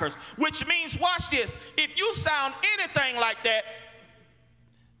firecrackers, which means, watch this, if you sound anything like that,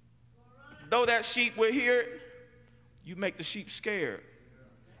 though that sheep will hear it, you make the sheep scared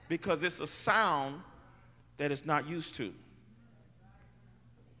because it's a sound that it's not used to.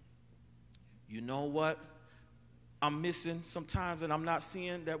 You know what I'm missing sometimes and I'm not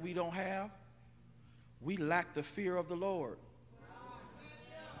seeing that we don't have? We lack the fear of the Lord.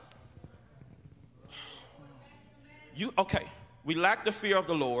 Okay, we lack the fear of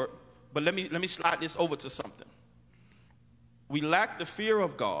the Lord, but let me slide this over to something. We lack the fear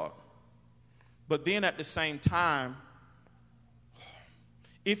of God, but then at the same time,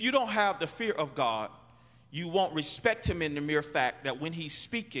 if you don't have the fear of God, you won't respect him in the mere fact that when he's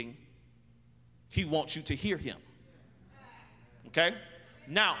speaking, he wants you to hear him. Okay?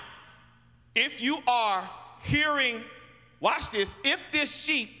 Now, if you are hearing, watch this, if this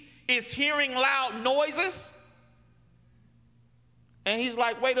sheep is hearing loud noises, and he's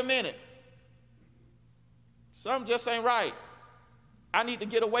like, wait a minute, something just ain't right. I need to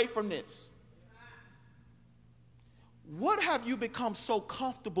get away from this. What have you become so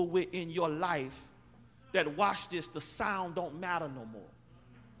comfortable with in your life that, watch this, the sound don't matter no more?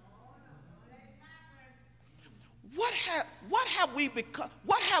 What have we become?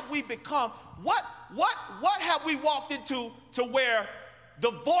 What have we become? What have we walked into to where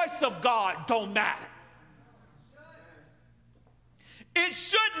the voice of God don't matter? It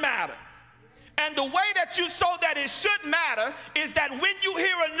should matter. And the way that you show that it should matter is that when you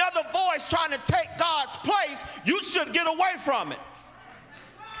hear another voice trying to take God's place, you should get away from it.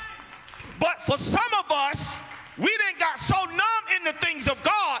 But for some of us, we done got so numb in the things of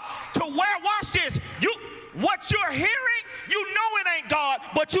God to where, watch this, what you're hearing, you know it ain't God,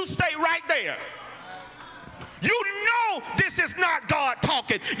 but you stay right there. You know this is not God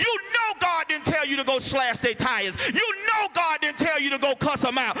talking. You know God didn't tell you to go slash their tires. You know God didn't tell you to go cuss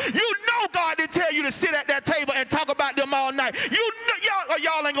them out. You know God didn't tell you to sit at that table and talk about them all night. You know,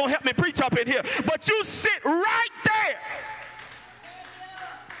 y'all ain't gonna help me preach up in here, but you sit right there.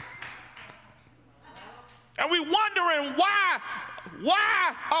 And we wondering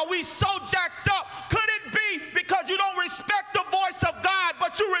why are we so jacked up? Could it be because you don't respect the voice of God,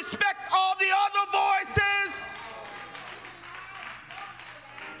 but you respect all the other voices?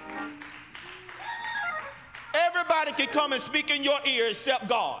 Everybody can come and speak in your ear except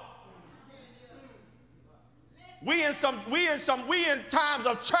God. We in times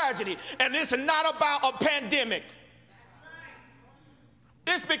of tragedy, and it's not about a pandemic.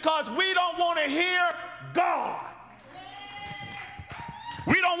 It's because we don't want to hear God.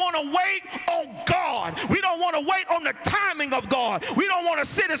 We don't want to wait on God. We don't want to wait on the timing of God. We don't want to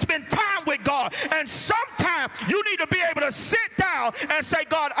sit and spend time with God. And sometimes you need to be able to sit down and say,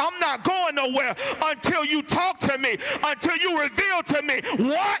 God, I'm not going nowhere until you talk to me, until you reveal to me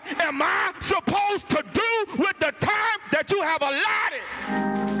what am I supposed to do with the time that you have allotted.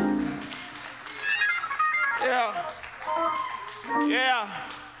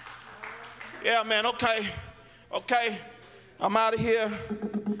 Yeah, man, okay. I'm out of here.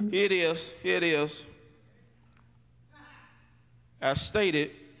 Here it is. As stated,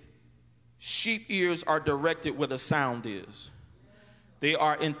 sheep ears are directed where the sound is. They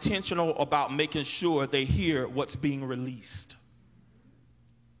are intentional about making sure they hear what's being released.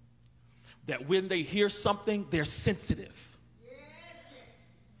 That when they hear something, they're sensitive.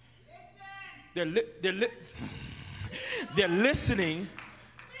 They're listening,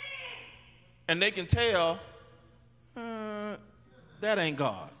 and they can tell, that ain't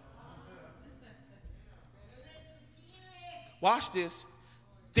God. Watch this.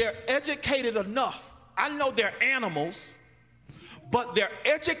 They're educated enough. I know they're animals, but they're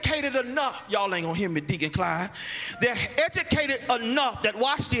educated enough. Y'all ain't gonna hear me, Deacon Clyde. They're educated enough that,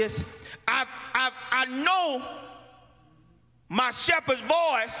 watch this, I know my shepherd's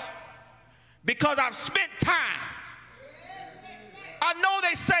voice because I've spent time. I know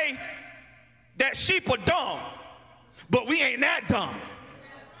they say that sheep are dumb, but we ain't that dumb.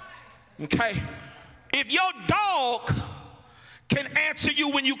 Okay? If your dog can answer you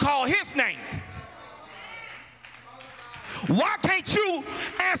when you call his name, why can't you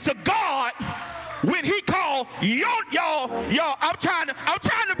answer God when he called y'all? I'm trying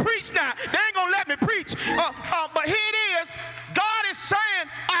to preach now. They ain't gonna let me preach. But here it is. God is saying,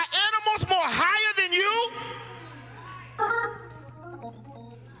 are animals more higher than you?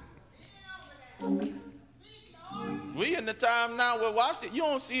 We in the time now where, watch it, you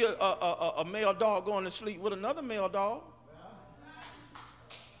don't see a male dog going to sleep with another male dog.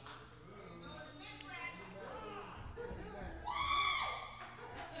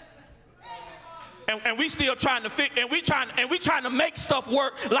 And we still trying to fix, and we trying to make stuff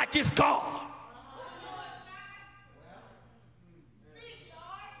work like it's God.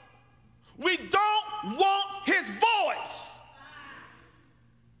 We don't want his voice.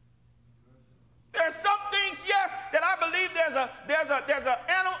 There's some things, yes, that I believe there's an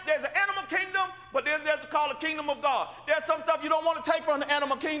animal kingdom, but then there's called a kingdom of God. There's some stuff you don't want to take from the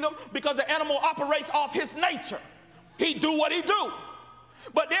animal kingdom because the animal operates off his nature. He do what he do.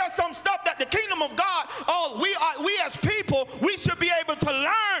 But there's some stuff that the kingdom of God, we as people, we should be able to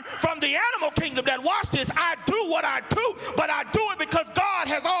learn from the animal kingdom that, watch this, I do what I do, but I do it because God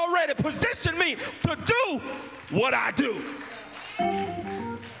has already positioned me to do what I do.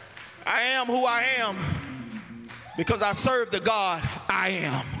 I am who I am because I serve the God I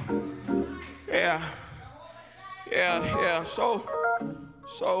am. Yeah. So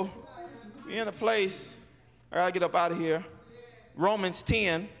we're in a place, I gotta get up out of here. Romans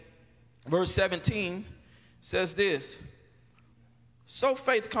 10, verse 17 says this: so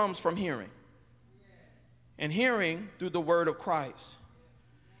faith comes from hearing, and hearing through the word of Christ.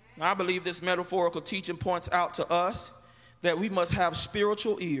 Now, I believe this metaphorical teaching points out to us that we must have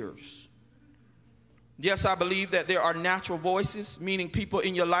spiritual ears. Yes, I believe that there are natural voices, meaning people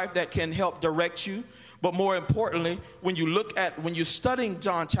in your life that can help direct you. But more importantly, when you're studying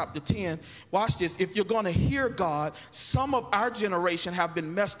John chapter 10, watch this, if you're going to hear God, some of our generation have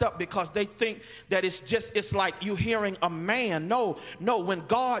been messed up because they think that it's like you hearing a man. No, when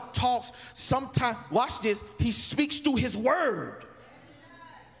God talks, sometimes, watch this, he speaks through his word.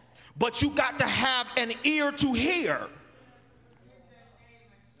 But you got to have an ear to hear.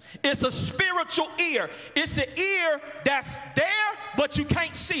 It's a spiritual ear. It's an ear that's there, but you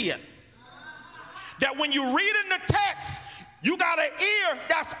can't see it. That when you read in the text, you got an ear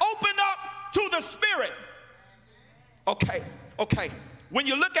that's opened up to the Spirit. Okay. When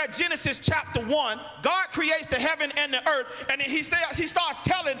you look at Genesis chapter 1, God creates the heaven and the earth, and then he starts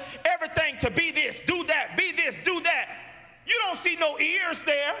telling everything to be this, do that, be this, do that. You don't see no ears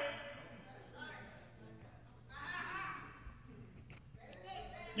there.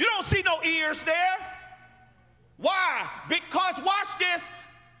 You don't see no ears there. Why? Because, watch this,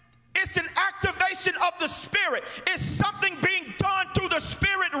 it's an activation of the Spirit. It's something being done through the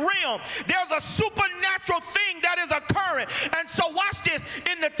spirit realm. There's a supernatural thing that is occurring. And so watch this,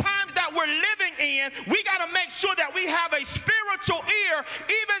 in the times that we're living in, we got to make sure that we have a spiritual ear,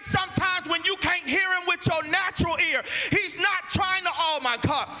 even sometimes when you can't hear him with your natural ear. He's not trying to, oh my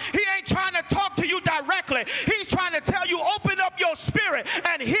God, he ain't trying to talk to you directly. He's trying to tell you, open up your spirit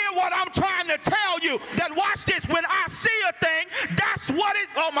and hear what I'm trying to tell you. That, watch this, when I see a thing, that's what it,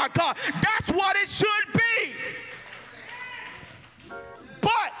 oh my God, that's what it should be.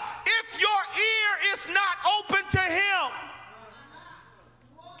 But if your ear is not open to him,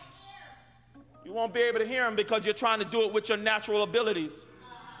 you won't be able to hear him because you're trying to do it with your natural abilities.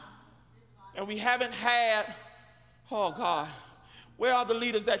 And we haven't had, oh God, where are the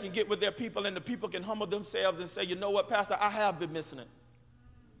leaders that can get with their people and the people can humble themselves and say, you know what, Pastor, I have been missing it.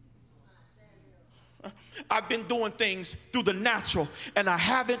 I've been doing things through the natural, and I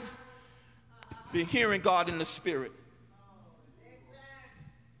haven't been hearing God in the spirit.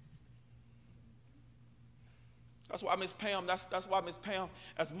 That's why, Miss Pam, that's why, Miss Pam,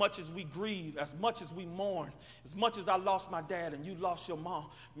 as much as we grieve, as much as we mourn, as much as I lost my dad and you lost your mom,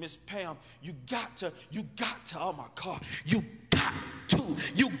 Miss Pam, you got to, oh my God, you got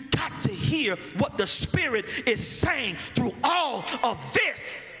to hear what the Spirit is saying through all of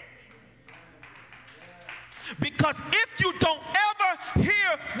this. Because if you don't ever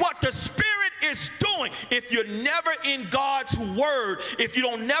hear what the Spirit is doing, if you're never in God's word, if you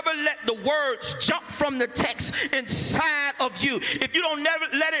don't never let the words jump from the text inside of you, if you don't never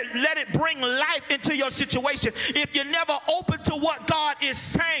let it bring life into your situation, if you're never open to what God is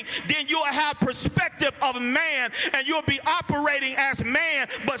saying, then you'll have perspective of man and you'll be operating as man.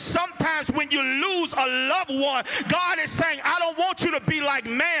 But sometimes when you lose a loved one, God is saying, I don't want you to be like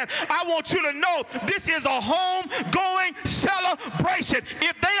man. I want you to know this is a home-going celebration.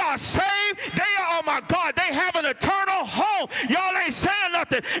 If they are saved, they are, oh my God, they have an eternal home. Y'all ain't saying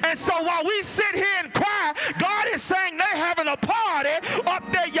nothing. And so while we sit here and cry, God is saying they having a party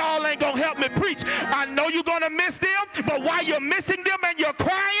up there. Y'all ain't gonna help me preach. I know you're gonna miss them, but while you're missing them and you're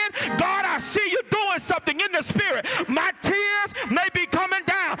crying, God, I see you doing something in the spirit. My tears may be coming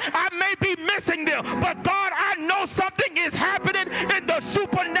down. I may be missing them, but God, I know something is happening in the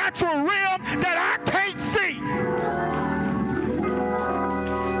supernatural realm that I can't see.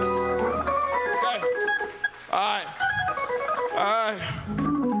 Okay. All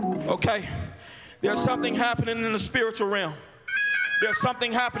right. Okay. There's something happening in the spiritual realm. There's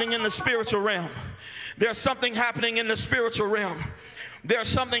something happening in the spiritual realm. There's something happening in the spiritual realm. There's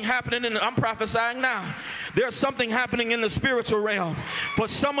something happening in the, I'm prophesying now. There's something happening in the spiritual realm. For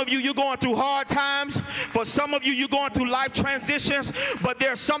some of you, you're going through hard times. For some of you, you're going through life transitions. But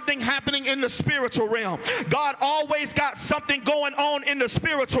there's something happening in the spiritual realm. God always got something going on in the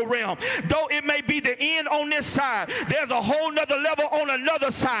spiritual realm. Though it may be the end on this side, there's a whole nother level on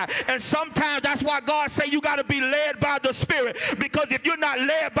another side. And sometimes that's why God say you got to be led by the Spirit. Because if you're not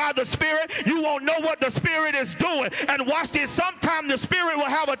led by the Spirit, you won't know what the Spirit is doing. And watch this, sometimes the Spirit will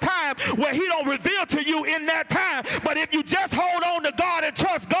have a time where he don't reveal to you in that time. But if you just hold on to God and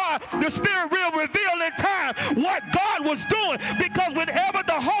trust God, the Spirit will reveal in time what God was doing. Because whenever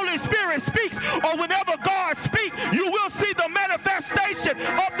the Holy Spirit speaks, or whenever God speaks, you will see the manifestation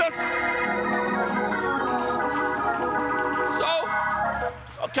of the... So,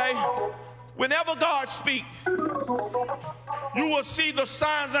 okay, whenever God speaks, you will see the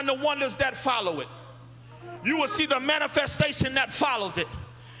signs and the wonders that follow it. You will see the manifestation that follows it.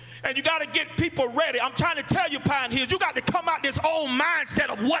 And you got to get people ready. I'm trying to tell you, pioneers, you got to come out this old mindset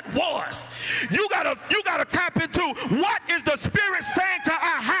of what was. You got to tap into what is the Spirit saying to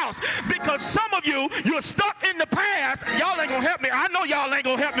our house. Because some of you, you're stuck in the past. Y'all ain't going to help me. I know y'all ain't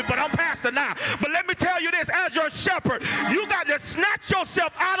going to help me, but I'm pastor now. But let me tell you this, as your shepherd, you got to snatch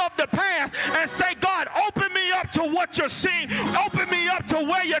yourself out of the past and say, God, open me up to what you're seeing. Open me up to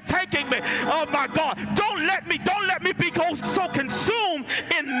where you're taking me. Oh my God. Don't let me be so consumed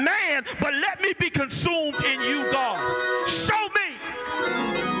in man, but let me be consumed in you, God. Show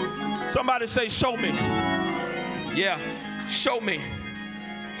me. Somebody say, show me. Yeah, show me.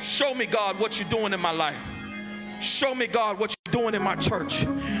 Show me, God, what you're doing in my life. Show me, God, what you're doing in my church.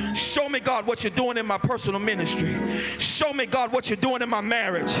 Show me, God, what you're doing in my personal ministry. Show me, God, what you're doing in my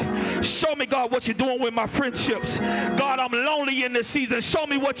marriage. Show me, God, what you're doing with my friendships. God, I'm lonely in this season. Show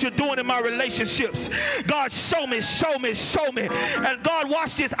me what you're doing in my relationships. God, show me, show me, show me. And God,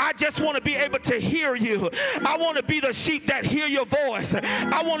 watch this. I just want to be able to hear you. I want to be the sheep that hear your voice.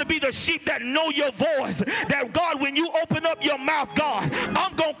 I want to be the sheep that know your voice. That, God, when you open up your mouth, God,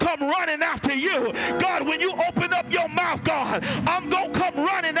 I'm going to come running after you. God, when you open up your mouth, God, I'm going to come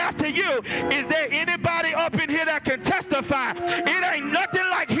running after you. Is there anybody up in here that can testify? It ain't nothing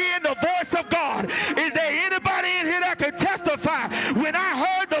like hearing the voice of God. Is there anybody in here that can testify? When I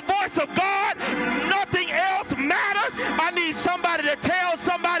heard the voice of God, nothing else matters. I need somebody to tell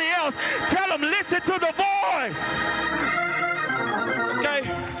somebody else. Tell them, listen to the voice. Okay?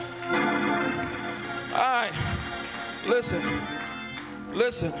 All right. Listen.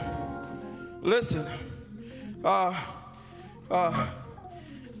 Listen. Listen.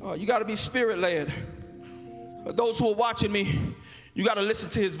 You got to be Spirit-led. Those who are watching me, you got to listen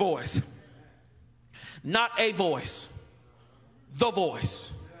to his voice. Not a voice, the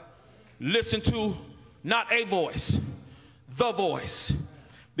voice. Listen to not a voice, the voice.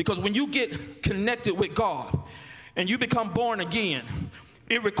 Because when you get connected with God and you become born again,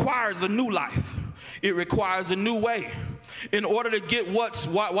 it requires a new life. It requires a new way. In order to get what's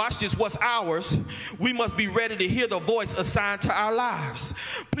ours, we must be ready to hear the voice assigned to our lives.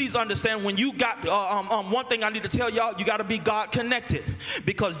 Please understand, when you got, one thing I need to tell y'all, you got to be God connected.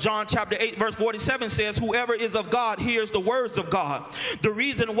 Because John chapter 8 verse 47 says, whoever is of God hears the words of God. The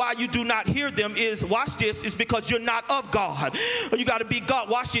reason why you do not hear them is, watch this, is because you're not of God. You got to be God,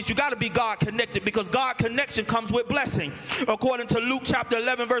 watch this, you got to be God connected, because God connection comes with blessing. According to Luke chapter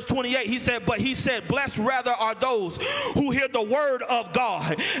 11 verse 28, he said, blessed rather are those who hear the word of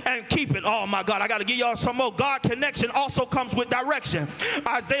God and keep it. Oh my God, I got to give y'all some more. God connection also comes with direction.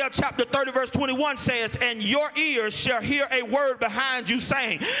 Isaiah chapter 30 verse 21 says, and your ears shall hear a word behind you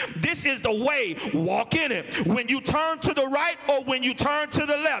saying, this is the way, walk in it. When you turn to the right or when you turn to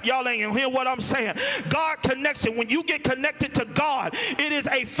the left. Y'all ain't gonna hear what I'm saying. God connection. When you get connected to God, it is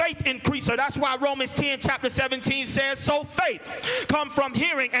a faith increaser. That's why Romans 10 chapter 17 says, so faith come from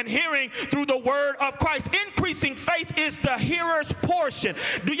hearing, and hearing through the word of Christ. Increasing faith is the hearer's portion.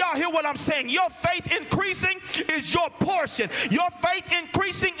 Do y'all hear what I'm saying? Your faith increasing is your portion. Your faith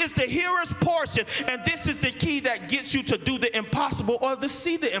increasing is the hearer's portion. And this is the key that gets you to do the impossible or to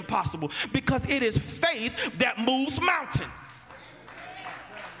see the impossible, because it is faith that moves mountains.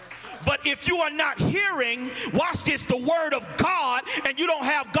 But if you are not hearing, watch this, the word of God, and you don't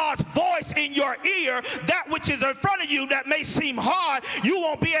have God's voice in your ear, that which is in front of you that may seem hard, you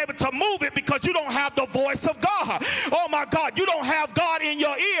won't be able to move it because you don't have the voice of God. Oh my God, you don't have God in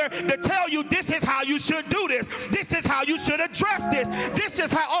your ear to tell you this is how you should do this. This is how you should address this. This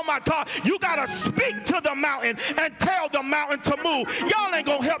is how, oh my God, you got to speak to the mountain and tell the mountain to move. Y'all ain't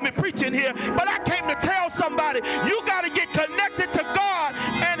going to help me preach in here, but I came to tell somebody, you got to get connected to God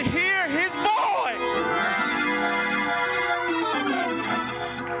and hear his voice.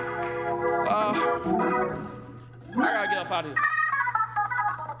 I gotta get up out of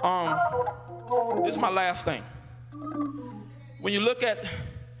here. This is my last thing. When you look at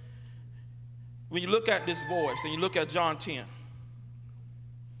this voice and you look at John 10,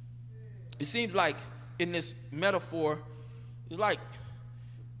 it seems like in this metaphor, it's like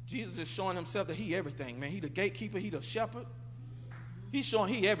Jesus is showing himself that he everything, man. He the gatekeeper, he the shepherd. He's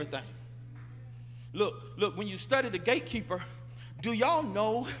showing he everything. Look, when you study the gatekeeper, do y'all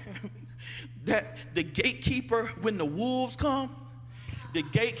know that the gatekeeper, when the wolves come, the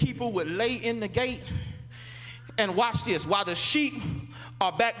gatekeeper would lay in the gate and watch this, while the sheep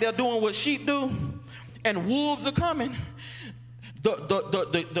are back there doing what sheep do and wolves are coming,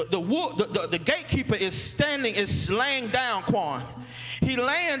 the gatekeeper is laying down, Quan. He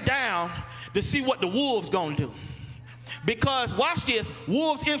laying down to see what the wolves gonna do. Because watch this,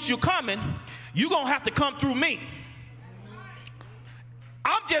 wolves, if you're coming, you're going to have to come through me.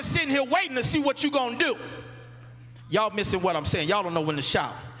 I'm just sitting here waiting to see what you're going to do. Y'all missing what I'm saying. Y'all don't know when to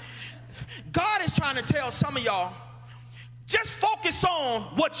shout. God is trying to tell some of y'all, just focus on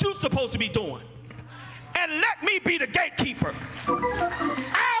what you're supposed to be doing. And let me be the gatekeeper. I'll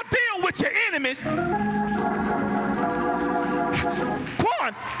deal with your enemies.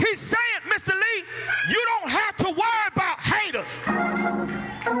 Quan, he's saying, Mr. Lee, you don't have to worry about haters.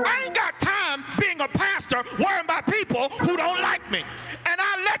 I ain't got time being a pastor worrying about people who don't like me. And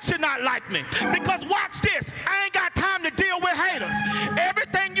I'll let you not like me. Because watch this, I ain't got time to deal with haters.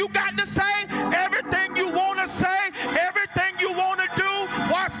 Everything you got to say, everything you want to say, everything you want to do,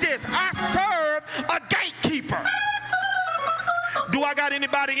 watch this, I serve a gatekeeper. Do I got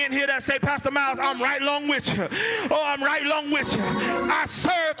anybody in here that say, Pastor Miles, I'm right along with you? Oh, I'm right along with you. I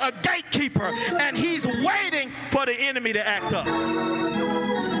serve a gatekeeper, and he's waiting for the enemy to act up.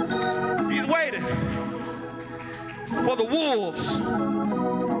 He's waiting for the wolves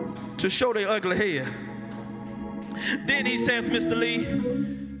to show their ugly head. Then he says, Mr. Lee,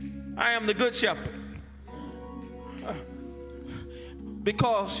 I am the good shepherd.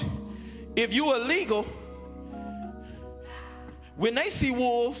 Because if you're illegal, when they see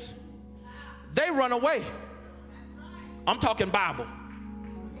wolves, they run away. I'm talking Bible.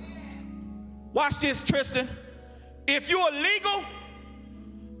 Watch this, Tristan. If you're illegal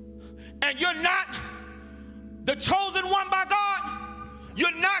and you're not the chosen one by God,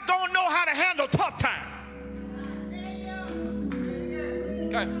 you're not going to know how to handle tough times.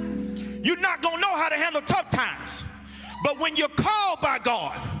 Okay? You're not going to know how to handle tough times. But when you're called by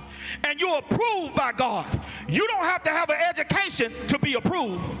God and you're approved by God, you don't have to have an education to be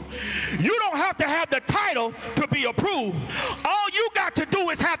approved. You don't have to have the title to be approved. All you got to do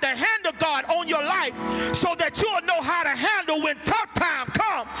is have the hand of God on your life so that you'll know how to handle when tough time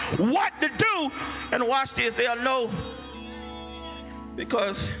comes, what to do. And watch this, they'll know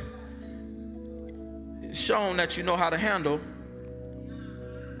because it's shown that you know how to handle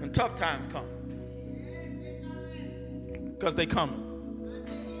when tough time comes. Because they come.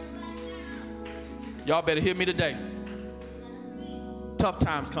 Y'all better hear me today. Tough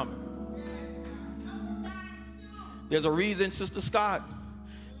times coming. There's a reason, Sister Scott,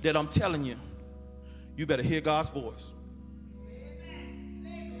 that I'm telling you, you better hear God's voice.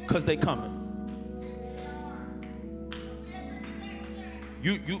 Because they coming.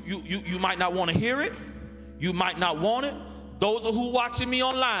 You might not want to hear it. You might not want it. Those who watching me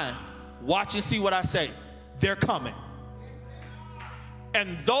online, watch and see what I say. They're coming.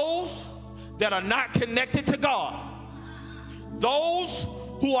 And those that are not connected to God, those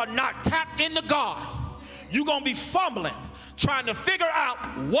who are not tapped into God, you're going to be fumbling, trying to figure out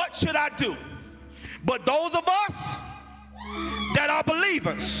what should I do. But those of us that are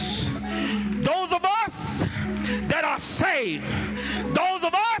believers, those of us that are saved, those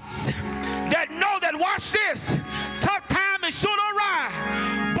of us that know that, watch this, tough time is sure to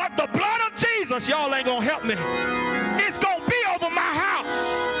arrive, but the blood of Jesus, y'all ain't gonna help me, it's gonna be over my house.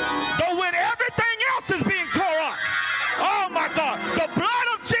 Though when everything else is being tore up, oh my God, the blood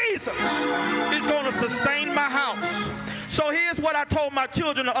of Jesus is gonna sustain my house. So here's what I told my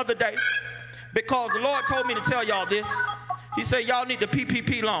children the other day, because the Lord told me to tell y'all this. He said, y'all need the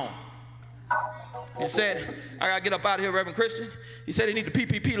PPP loan. He said, I gotta get up out of here, Reverend Christian. He said, they need the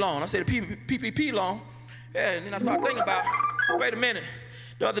PPP loan. I said, the PPP loan? Yeah, and then I started thinking about, wait a minute.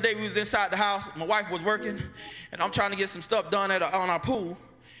 The other day we was inside the house. My wife was working, and I'm trying to get some stuff done on our pool.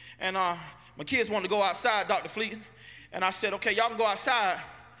 And my kids wanted to go outside, Dr. Fleeton. And I said, okay, y'all can go outside.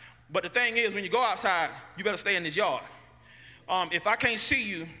 But the thing is, when you go outside, you better stay in this yard. If I can't see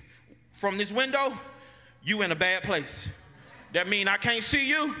you from this window, you in a bad place. That means I can't see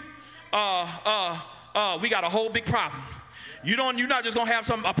you. We got a whole big problem. You're not just gonna have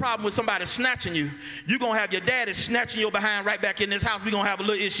a problem with somebody snatching you. You're gonna have your daddy snatching your behind right back in this house. We're gonna have a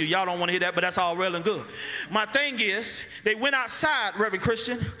little issue. Y'all don't want to hear that, but that's all real and good. My thing is, they went outside, Reverend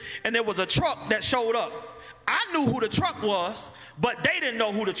Christian, and there was a truck that showed up. I knew who the truck was, but they didn't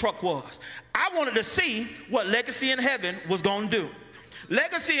know who the truck was. I wanted to see what Legacy in Heaven was gonna do.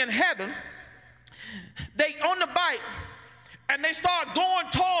 Legacy in Heaven, they on the bike, and they start going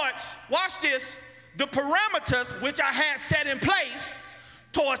towards, watch this, the parameters which I had set in place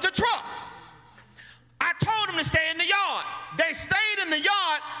towards the truck. I told them to stay in the yard. They stayed in the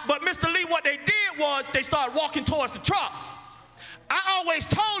yard, but Mr. Lee, what they did was they started walking towards the truck. I always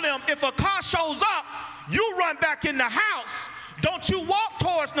told them, if a car shows up, you run back in the house. Don't you walk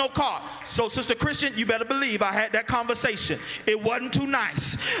towards no car. So, Sister Christian, you better believe I had that conversation. It wasn't too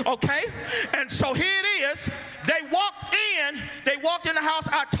nice, okay? And so here it is. They walked in the house.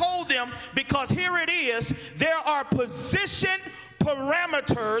 I told them, because here it is, there are position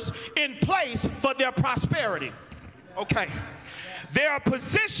parameters in place for their prosperity, okay? There are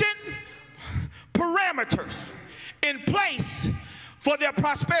position parameters in place for their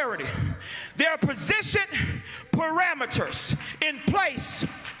prosperity. There are position parameters in place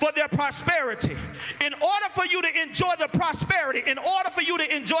for their prosperity. In order for you to enjoy the prosperity, in order for you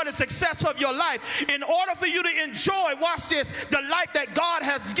to enjoy the success of your life, in order for you to enjoy, watch this, the life that God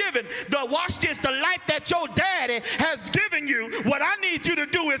has given, watch this, the life that your daddy has given you, what I need you to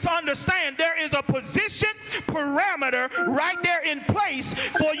do is understand there is a position parameter right there in place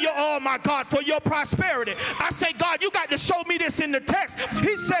for your, oh my God, for your prosperity. I say, God, you got to show me this in the text.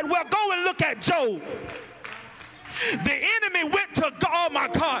 He said, well, go and look at Job. The enemy went to God, oh my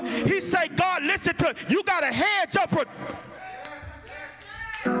God. He said, God, listen to, you got a hedge up.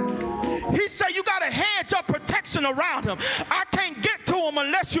 He said, you got a hedge of protection around him. I can't get to him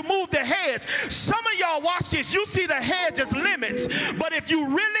unless you move the hedge. Some of y'all, watch this, you see the hedge as limits, but if you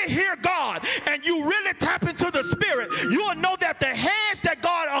really hear God and you really tap into the Spirit, you will know that the hedge that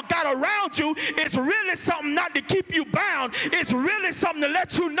God got around you is really something not to keep you bound. It's really something to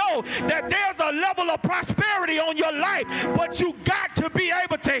let you know that there's a level of prosperity on your life, but you got to be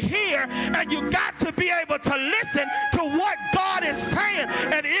able to hear and you got to be able to listen to what God is saying.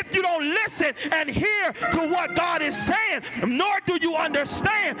 And if you don't listen and hear to what God is saying, nor do you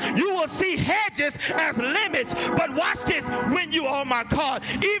understand, you will see hedges as limits. But watch this, when you, oh my God,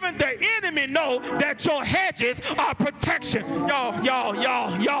 even the enemy know that your hedges are protection. Y'all.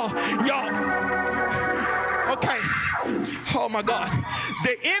 Okay. Oh my God.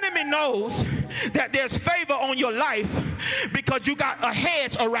 The enemy knows that there's favor on your life because you got a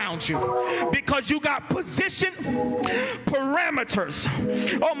hedge around you, because you got position parameters,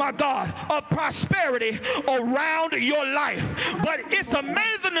 oh my God, of prosperity around your life. But it's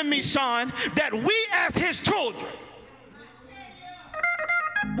amazing to me, Sean, that we as his children,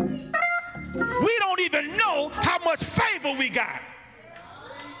 we don't even know how much favor we got.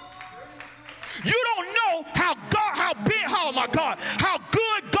 You don't know how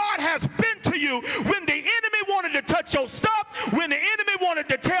good God has been to you when the enemy wanted to touch your stuff, when the enemy wanted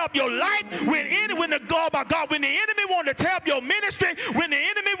to tear up your life, when the enemy wanted to tear up your ministry, when the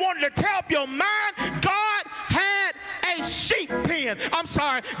enemy wanted to tear up your mind. God had a sheep pen. I'm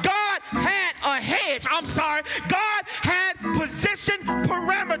sorry. God had a hedge. I'm sorry. God had position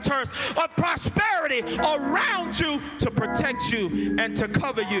parameters of prosperity authority around you to protect you and to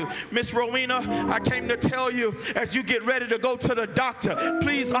cover you. Miss Rowena, I came to tell you as you get ready to go to the doctor,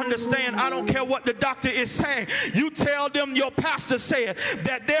 please understand, I don't care what the doctor is saying. You tell them your pastor said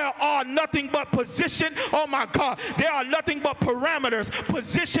that there are nothing but position, oh my God, there are nothing but parameters,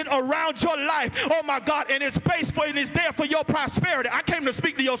 position around your life, oh my God, and it's based for, and it's there for your prosperity. I came to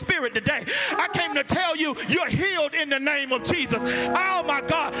speak to your spirit today. I came to tell you you're healed in the name of Jesus. Oh my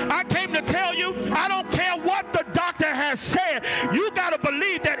God, I came to tell you, I don't care what the doctor has said, you got to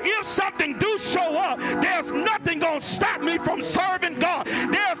believe that if something do show up, there's nothing going to stop me from serving God.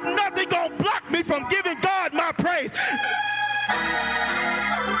 There's nothing going to block me from giving God my praise.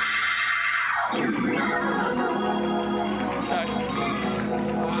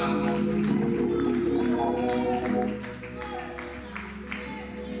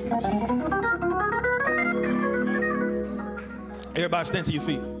 Everybody stand to your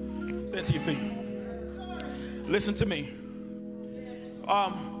feet. Stand to your feet. Listen to me.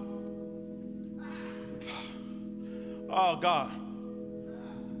 Oh God.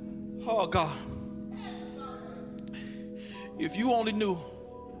 Oh God. If you only knew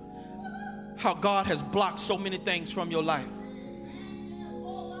how God has blocked so many things from your life.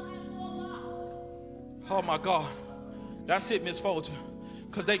 Oh my God. That's it, Miss Folger.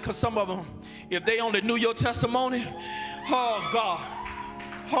 Because some of them, if they only knew your testimony, oh God,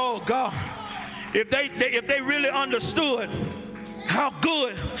 oh God, if they really understood how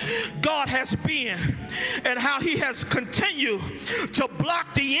good God has been and how he has continued to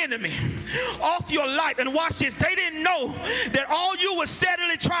block the enemy off your life. And watch this, they didn't know that all you were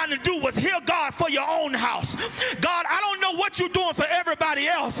steadily trying to do was hear God for your own house. God, I don't know what you're doing for everybody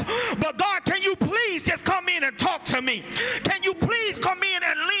else, but God, can you please just come in and talk to me? Can you please come in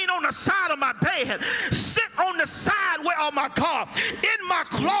and lean on the side of my bed, sit on the side where, oh my God, in my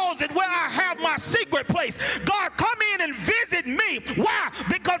closet where I have my secret place. God, come in and visit me. Why?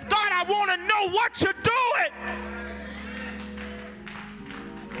 Because God, I want to know what you're doing.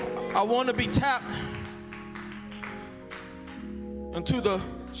 I want to be tapped into the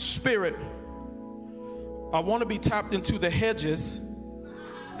spirit. I want to be tapped into the hedges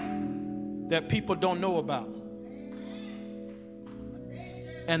that people don't know about.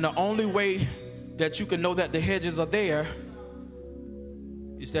 And the only way that you can know that the hedges are there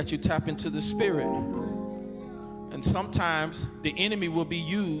is that you tap into the spirit. And sometimes the enemy will be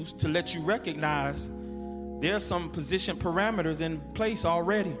used to let you recognize there's some position parameters in place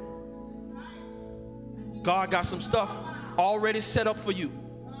already. God got some stuff already set up for you.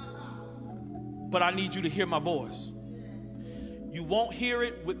 But I need you to hear my voice. You won't hear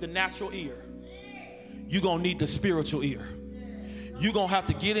it with the natural ear. You're going to need the spiritual ear. You're going to have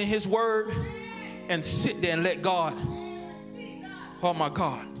to get in his word and sit there and let God, oh my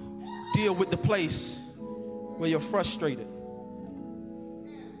God, deal with the place where you're frustrated.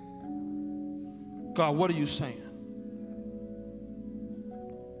 God, what are you saying?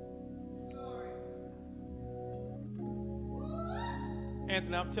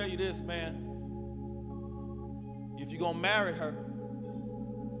 Anthony, I'll tell you this, man. If you're going to marry her,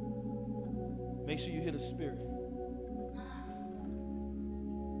 make sure you hear the spirit.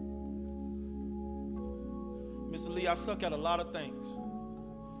 Mr. Lee, I suck at a lot of things,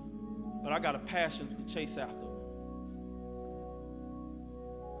 but I got a passion to chase after.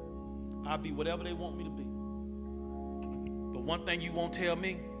 I'll be whatever they want me to be. But one thing you won't tell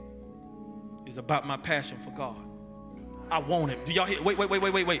me is about my passion for God. I want him. Do y'all hear?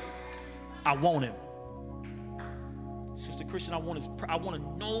 Wait. I want him. Sister Christian, I want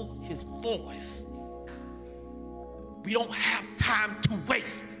to know his voice. We don't have time to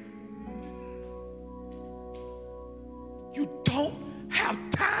waste. You don't have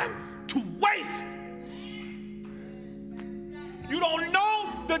time to waste. You don't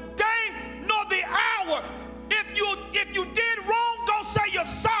know the day nor the hour. If you did wrong, go say you're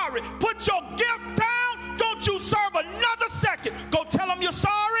sorry. Put your gift down. Don't you serve another second. Go tell them you're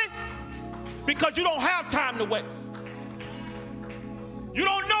sorry, because you don't have time to waste. You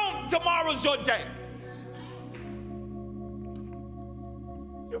don't know tomorrow's your day.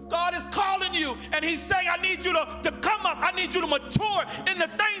 If God is calling you and he's saying, I need you to come up, I need you to mature in the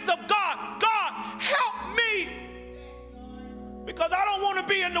things of God. God, help me, because I don't want to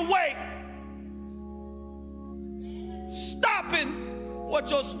be in the way, stopping what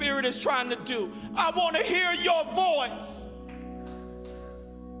your spirit is trying to do. I want to hear your voice.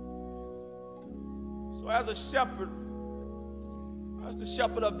 So as a shepherd, as the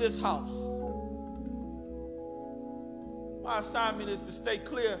shepherd of this house, my assignment is to stay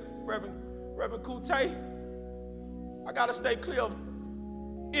clear, Reverend Kute. I got to stay clear of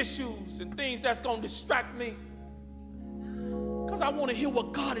issues and things that's going to distract me. Because I want to hear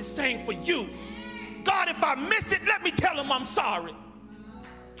what God is saying for you. God, if I miss it, let me tell him I'm sorry.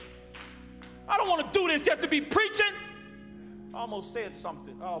 I don't want to do this just to be preaching. I almost said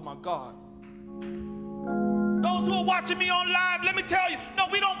something. Oh, my God. Those who are watching me on live, let me tell you, no,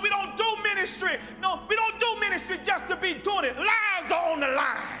 we don't do ministry. No, we don't do ministry just to be doing it. Lives are on the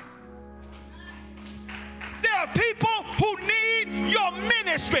line. There are people who need your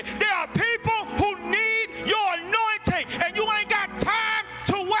ministry. There are people who need your anointing, and you ain't got time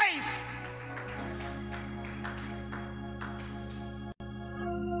to waste.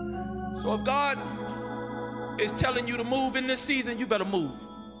 So if God is telling you to move in this season, you better move.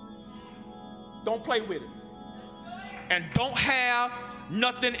 Don't play with it. And don't have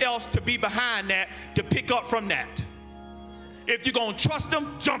nothing else to be behind that to pick up from that. If you're going to trust him,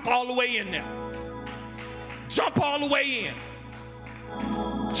 jump all the way in there. Jump all the way in.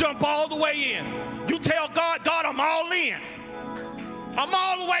 Jump all the way in. You tell God, God, I'm all in. I'm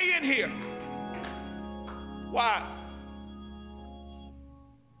all the way in here. Why?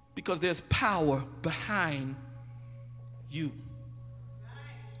 Because there's power behind you.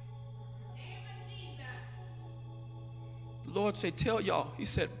 The Lord said, tell y'all. He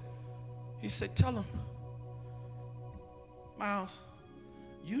said, tell them, Miles,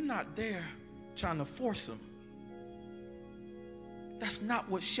 you're not there trying to force them. That's not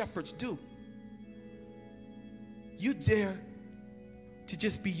what shepherds do. You dare to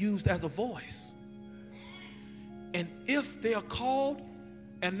just be used as a voice. And if they are called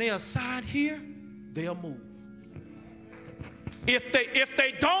and they are assigned here, they'll move. If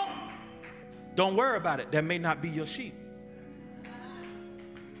they don't worry about it. That may not be your sheep.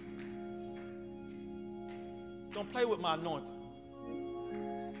 Don't play with my anointing.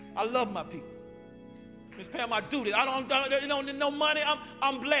 I love my people. Miss Pam, I do this. I don't need no money.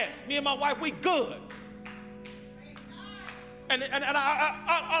 I'm blessed. Me and my wife, we good. And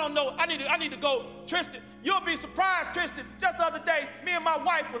I don't know. I need to go. Tristan, you'll be surprised, Tristan. Just the other day, me and my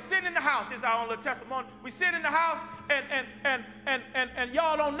wife were sitting in the house. This is our own little testimony. We sit in the house, and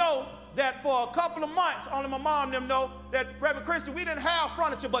y'all don't know that for a couple of months, only my mom and them know that Reverend Christian, we didn't have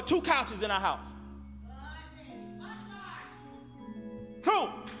furniture but 2 couches in our house. 2.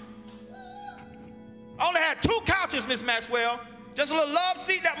 I only had 2 couches, Miss Maxwell. Just a little love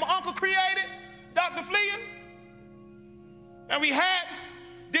seat that my uncle created, Dr. Fleeing. And we had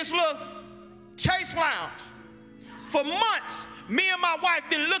this little chase lounge. For months, me and my wife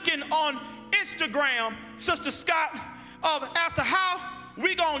been looking on Instagram, Sister Scott, as to how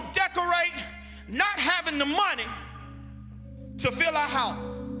we gonna decorate not having the money to fill our house.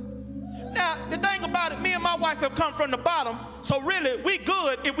 Now, the thing about it, me and my wife have come from the bottom, so really, we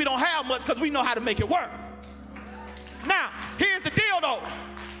good if we don't have much because we know how to make it work. Now, here's the deal, though.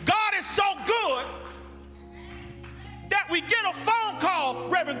 God is so good that we get a phone call,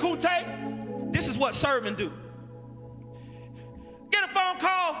 Reverend Kute. This is what serving do. Get a phone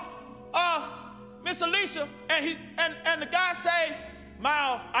call, Miss Alicia, and the guy say,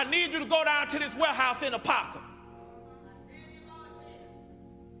 Miles, I need you to go down to this warehouse in Apaka.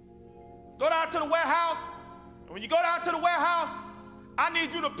 Go down to the warehouse, and when you go down to the warehouse, I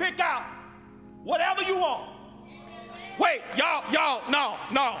need you to pick out whatever you want. Wait, y'all, no.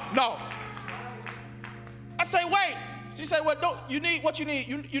 I say, wait. She said, well, what you need?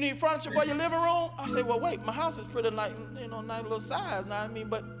 You need furniture for your living room? I say, well, wait, my house is pretty nice little size, know what I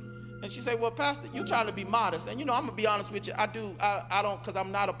mean? And she said, well, Pastor, you trying to be modest. And, I'm going to be honest with you. I don't, because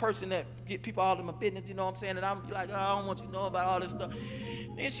I'm not a person that get people all in my business, you know what I'm saying? And I'm like, oh, I don't want you to know about all this stuff.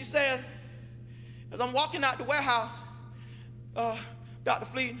 Then she says, as I'm walking out the warehouse, Dr.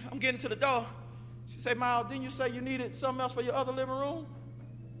 Fleet, I'm getting to the door. She said, Miles, didn't you say you needed something else for your other living room?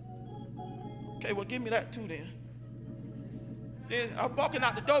 Okay, well, give me that too then. Then I'm walking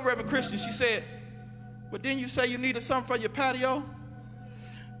out the door, Reverend Christian. She said, well, didn't you say you needed something for your patio?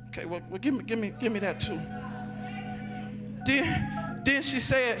 Okay, well, give me that too. Then she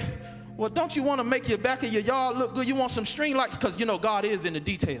said, well, don't you want to make your back of your yard look good? You want some string lights? Because, God is in the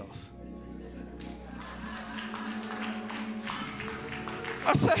details.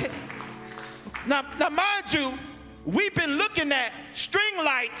 I say, now mind you, we've been looking at string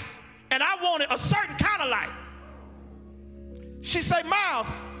lights, and I wanted a certain kind of light. She said, Miles,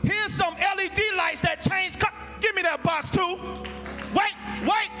 here's some LED lights that change color. Give me that box too. Wait.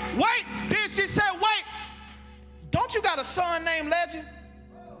 Then she said, wait, don't you got a son named Legend?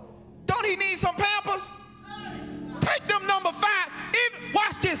 Don't he need some Pampers? Take them number 5. Even,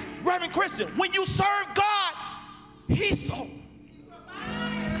 watch this, Reverend Christian. When you serve God, he's so.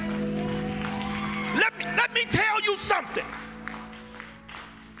 Let me tell you something.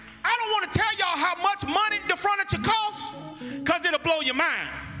 blow your mind.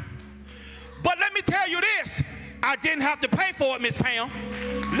 But let me tell you this, I didn't have to pay for it, Miss Pam.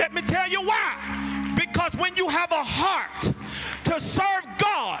 Let me tell you why. Because when you have a heart to serve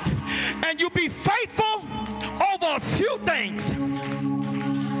God and you be faithful over a few things,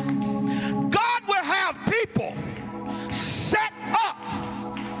 God will have people set up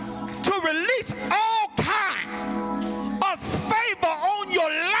to release all kind of favor on your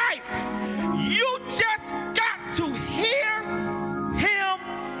life. You just got to hear him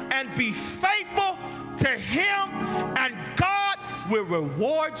and be faithful to him, and God will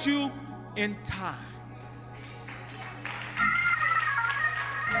reward you in time.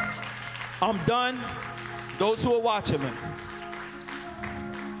 I'm done. Those who are watching me.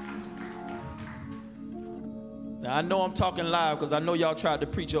 Now, I know I'm talking live because I know y'all tried to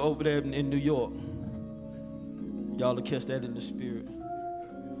preach over there in New York. Y'all will catch that in the spirit.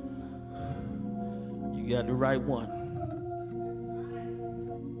 You got the right one.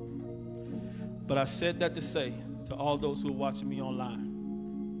 But I said that to say to all those who are watching me online,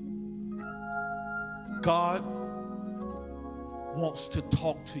 God wants to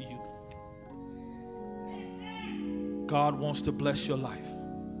talk to you. God wants to bless your life.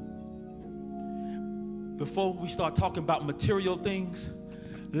 Before we start talking about material things,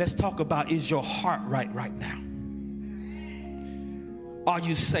 let's talk about, is your heart right now? Are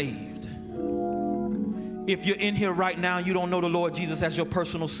you saved? If you're in here right now, you don't know the Lord Jesus as your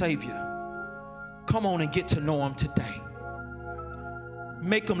personal Savior, come on and get to know him today.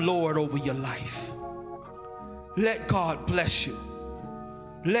 Make him Lord over your life. Let God bless you.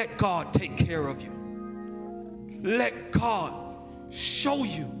 Let God take care of you. Let God show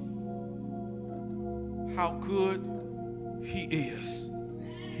you how good he is.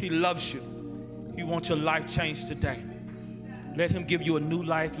 He loves you. He wants your life changed today. Let him give you a new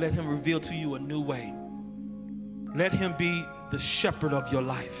life. Let him reveal to you a new way. Let him be the shepherd of your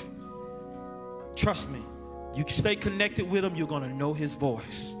life. Trust me, you stay connected with him, you're going to know his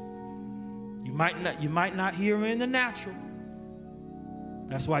voice. You might not hear him in the natural.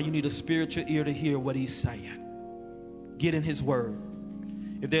 That's why you need a spiritual ear to hear what he's saying. Get in his word.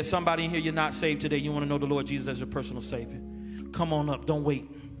 If there's somebody in here you're not saved today, you want to know the Lord Jesus as your personal Savior, come on up. Don't wait.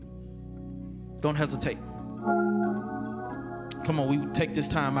 Don't hesitate. Come on, we take this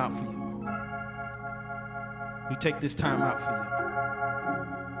time out for you. We take this time out for you.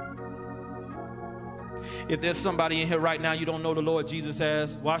 If there's somebody in here right now you don't know the Lord Jesus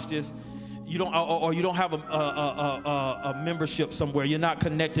as, watch this, you don't, or you don't have a membership somewhere, you're not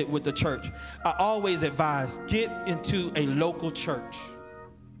connected with the church, I always advise, get into a local church.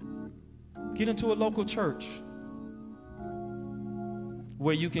 Get into a local church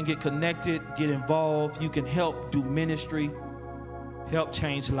where you can get connected, get involved, you can help do ministry, help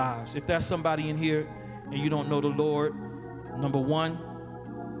change lives. If that's somebody in here and you don't know the Lord, number one,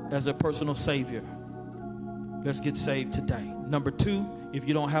 as a personal Savior, let's get saved today. Number two, if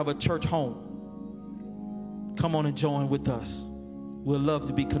you don't have a church home, come on and join with us. We'd love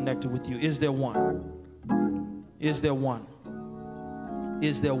to be connected with you. Is there one? Is there one?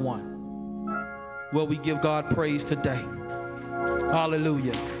 Is there one? Well, we give God praise today.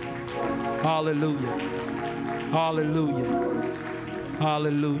 Hallelujah. Hallelujah. Hallelujah.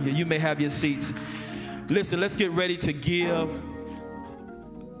 Hallelujah. You may have your seats. Listen, let's get ready to give.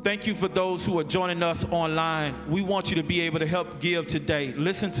 Thank you for those who are joining us online. We want you to be able to help give today.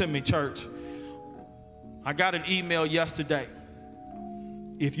 Listen to me, church. I got an email yesterday.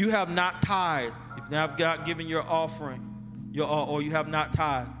 If you have not tithed, if you have not given your offering, or you have not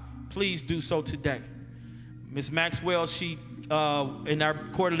tithed, please do so today. Ms. Maxwell, she in our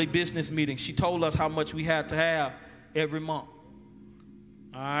quarterly business meeting, she told us how much we had to have every month.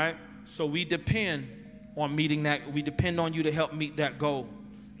 All right? So we depend on meeting that. We depend on you to help meet that goal.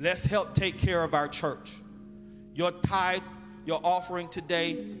 Let's help take care of our church. Your tithe, your offering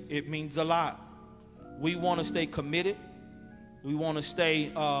today, it means a lot. We want to stay committed. We want to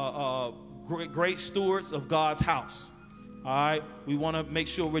stay great stewards of God's house. All right? We want to make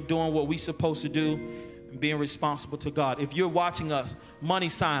sure we're doing what we're supposed to do and being responsible to God. If you're watching us, money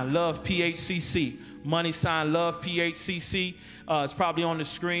sign, love PHCC. Money sign, love PHCC. It's probably on the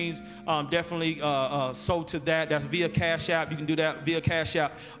screens. Definitely sow to that. That's via Cash App. You can do that via Cash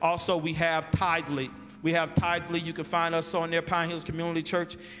App. Also, we have Tithely. We have Tithely. You can find us on there, Pine Hills Community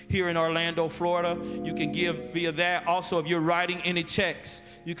Church here in Orlando, Florida. You can give via that. Also, if you're writing any checks,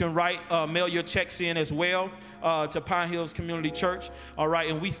 You can mail your checks in as well to Pine Hills Community Church. All right,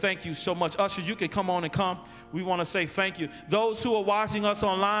 and we thank you so much. Ushers, you can come on and come. We want to say thank you. Those who are watching us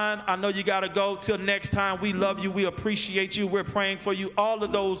online, I know you got to go. Till next time, we love you. We appreciate you. We're praying for you. All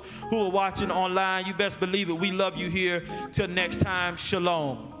of those who are watching online, you best believe it. We love you here. Till next time,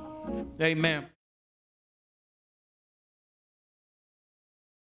 shalom. Amen.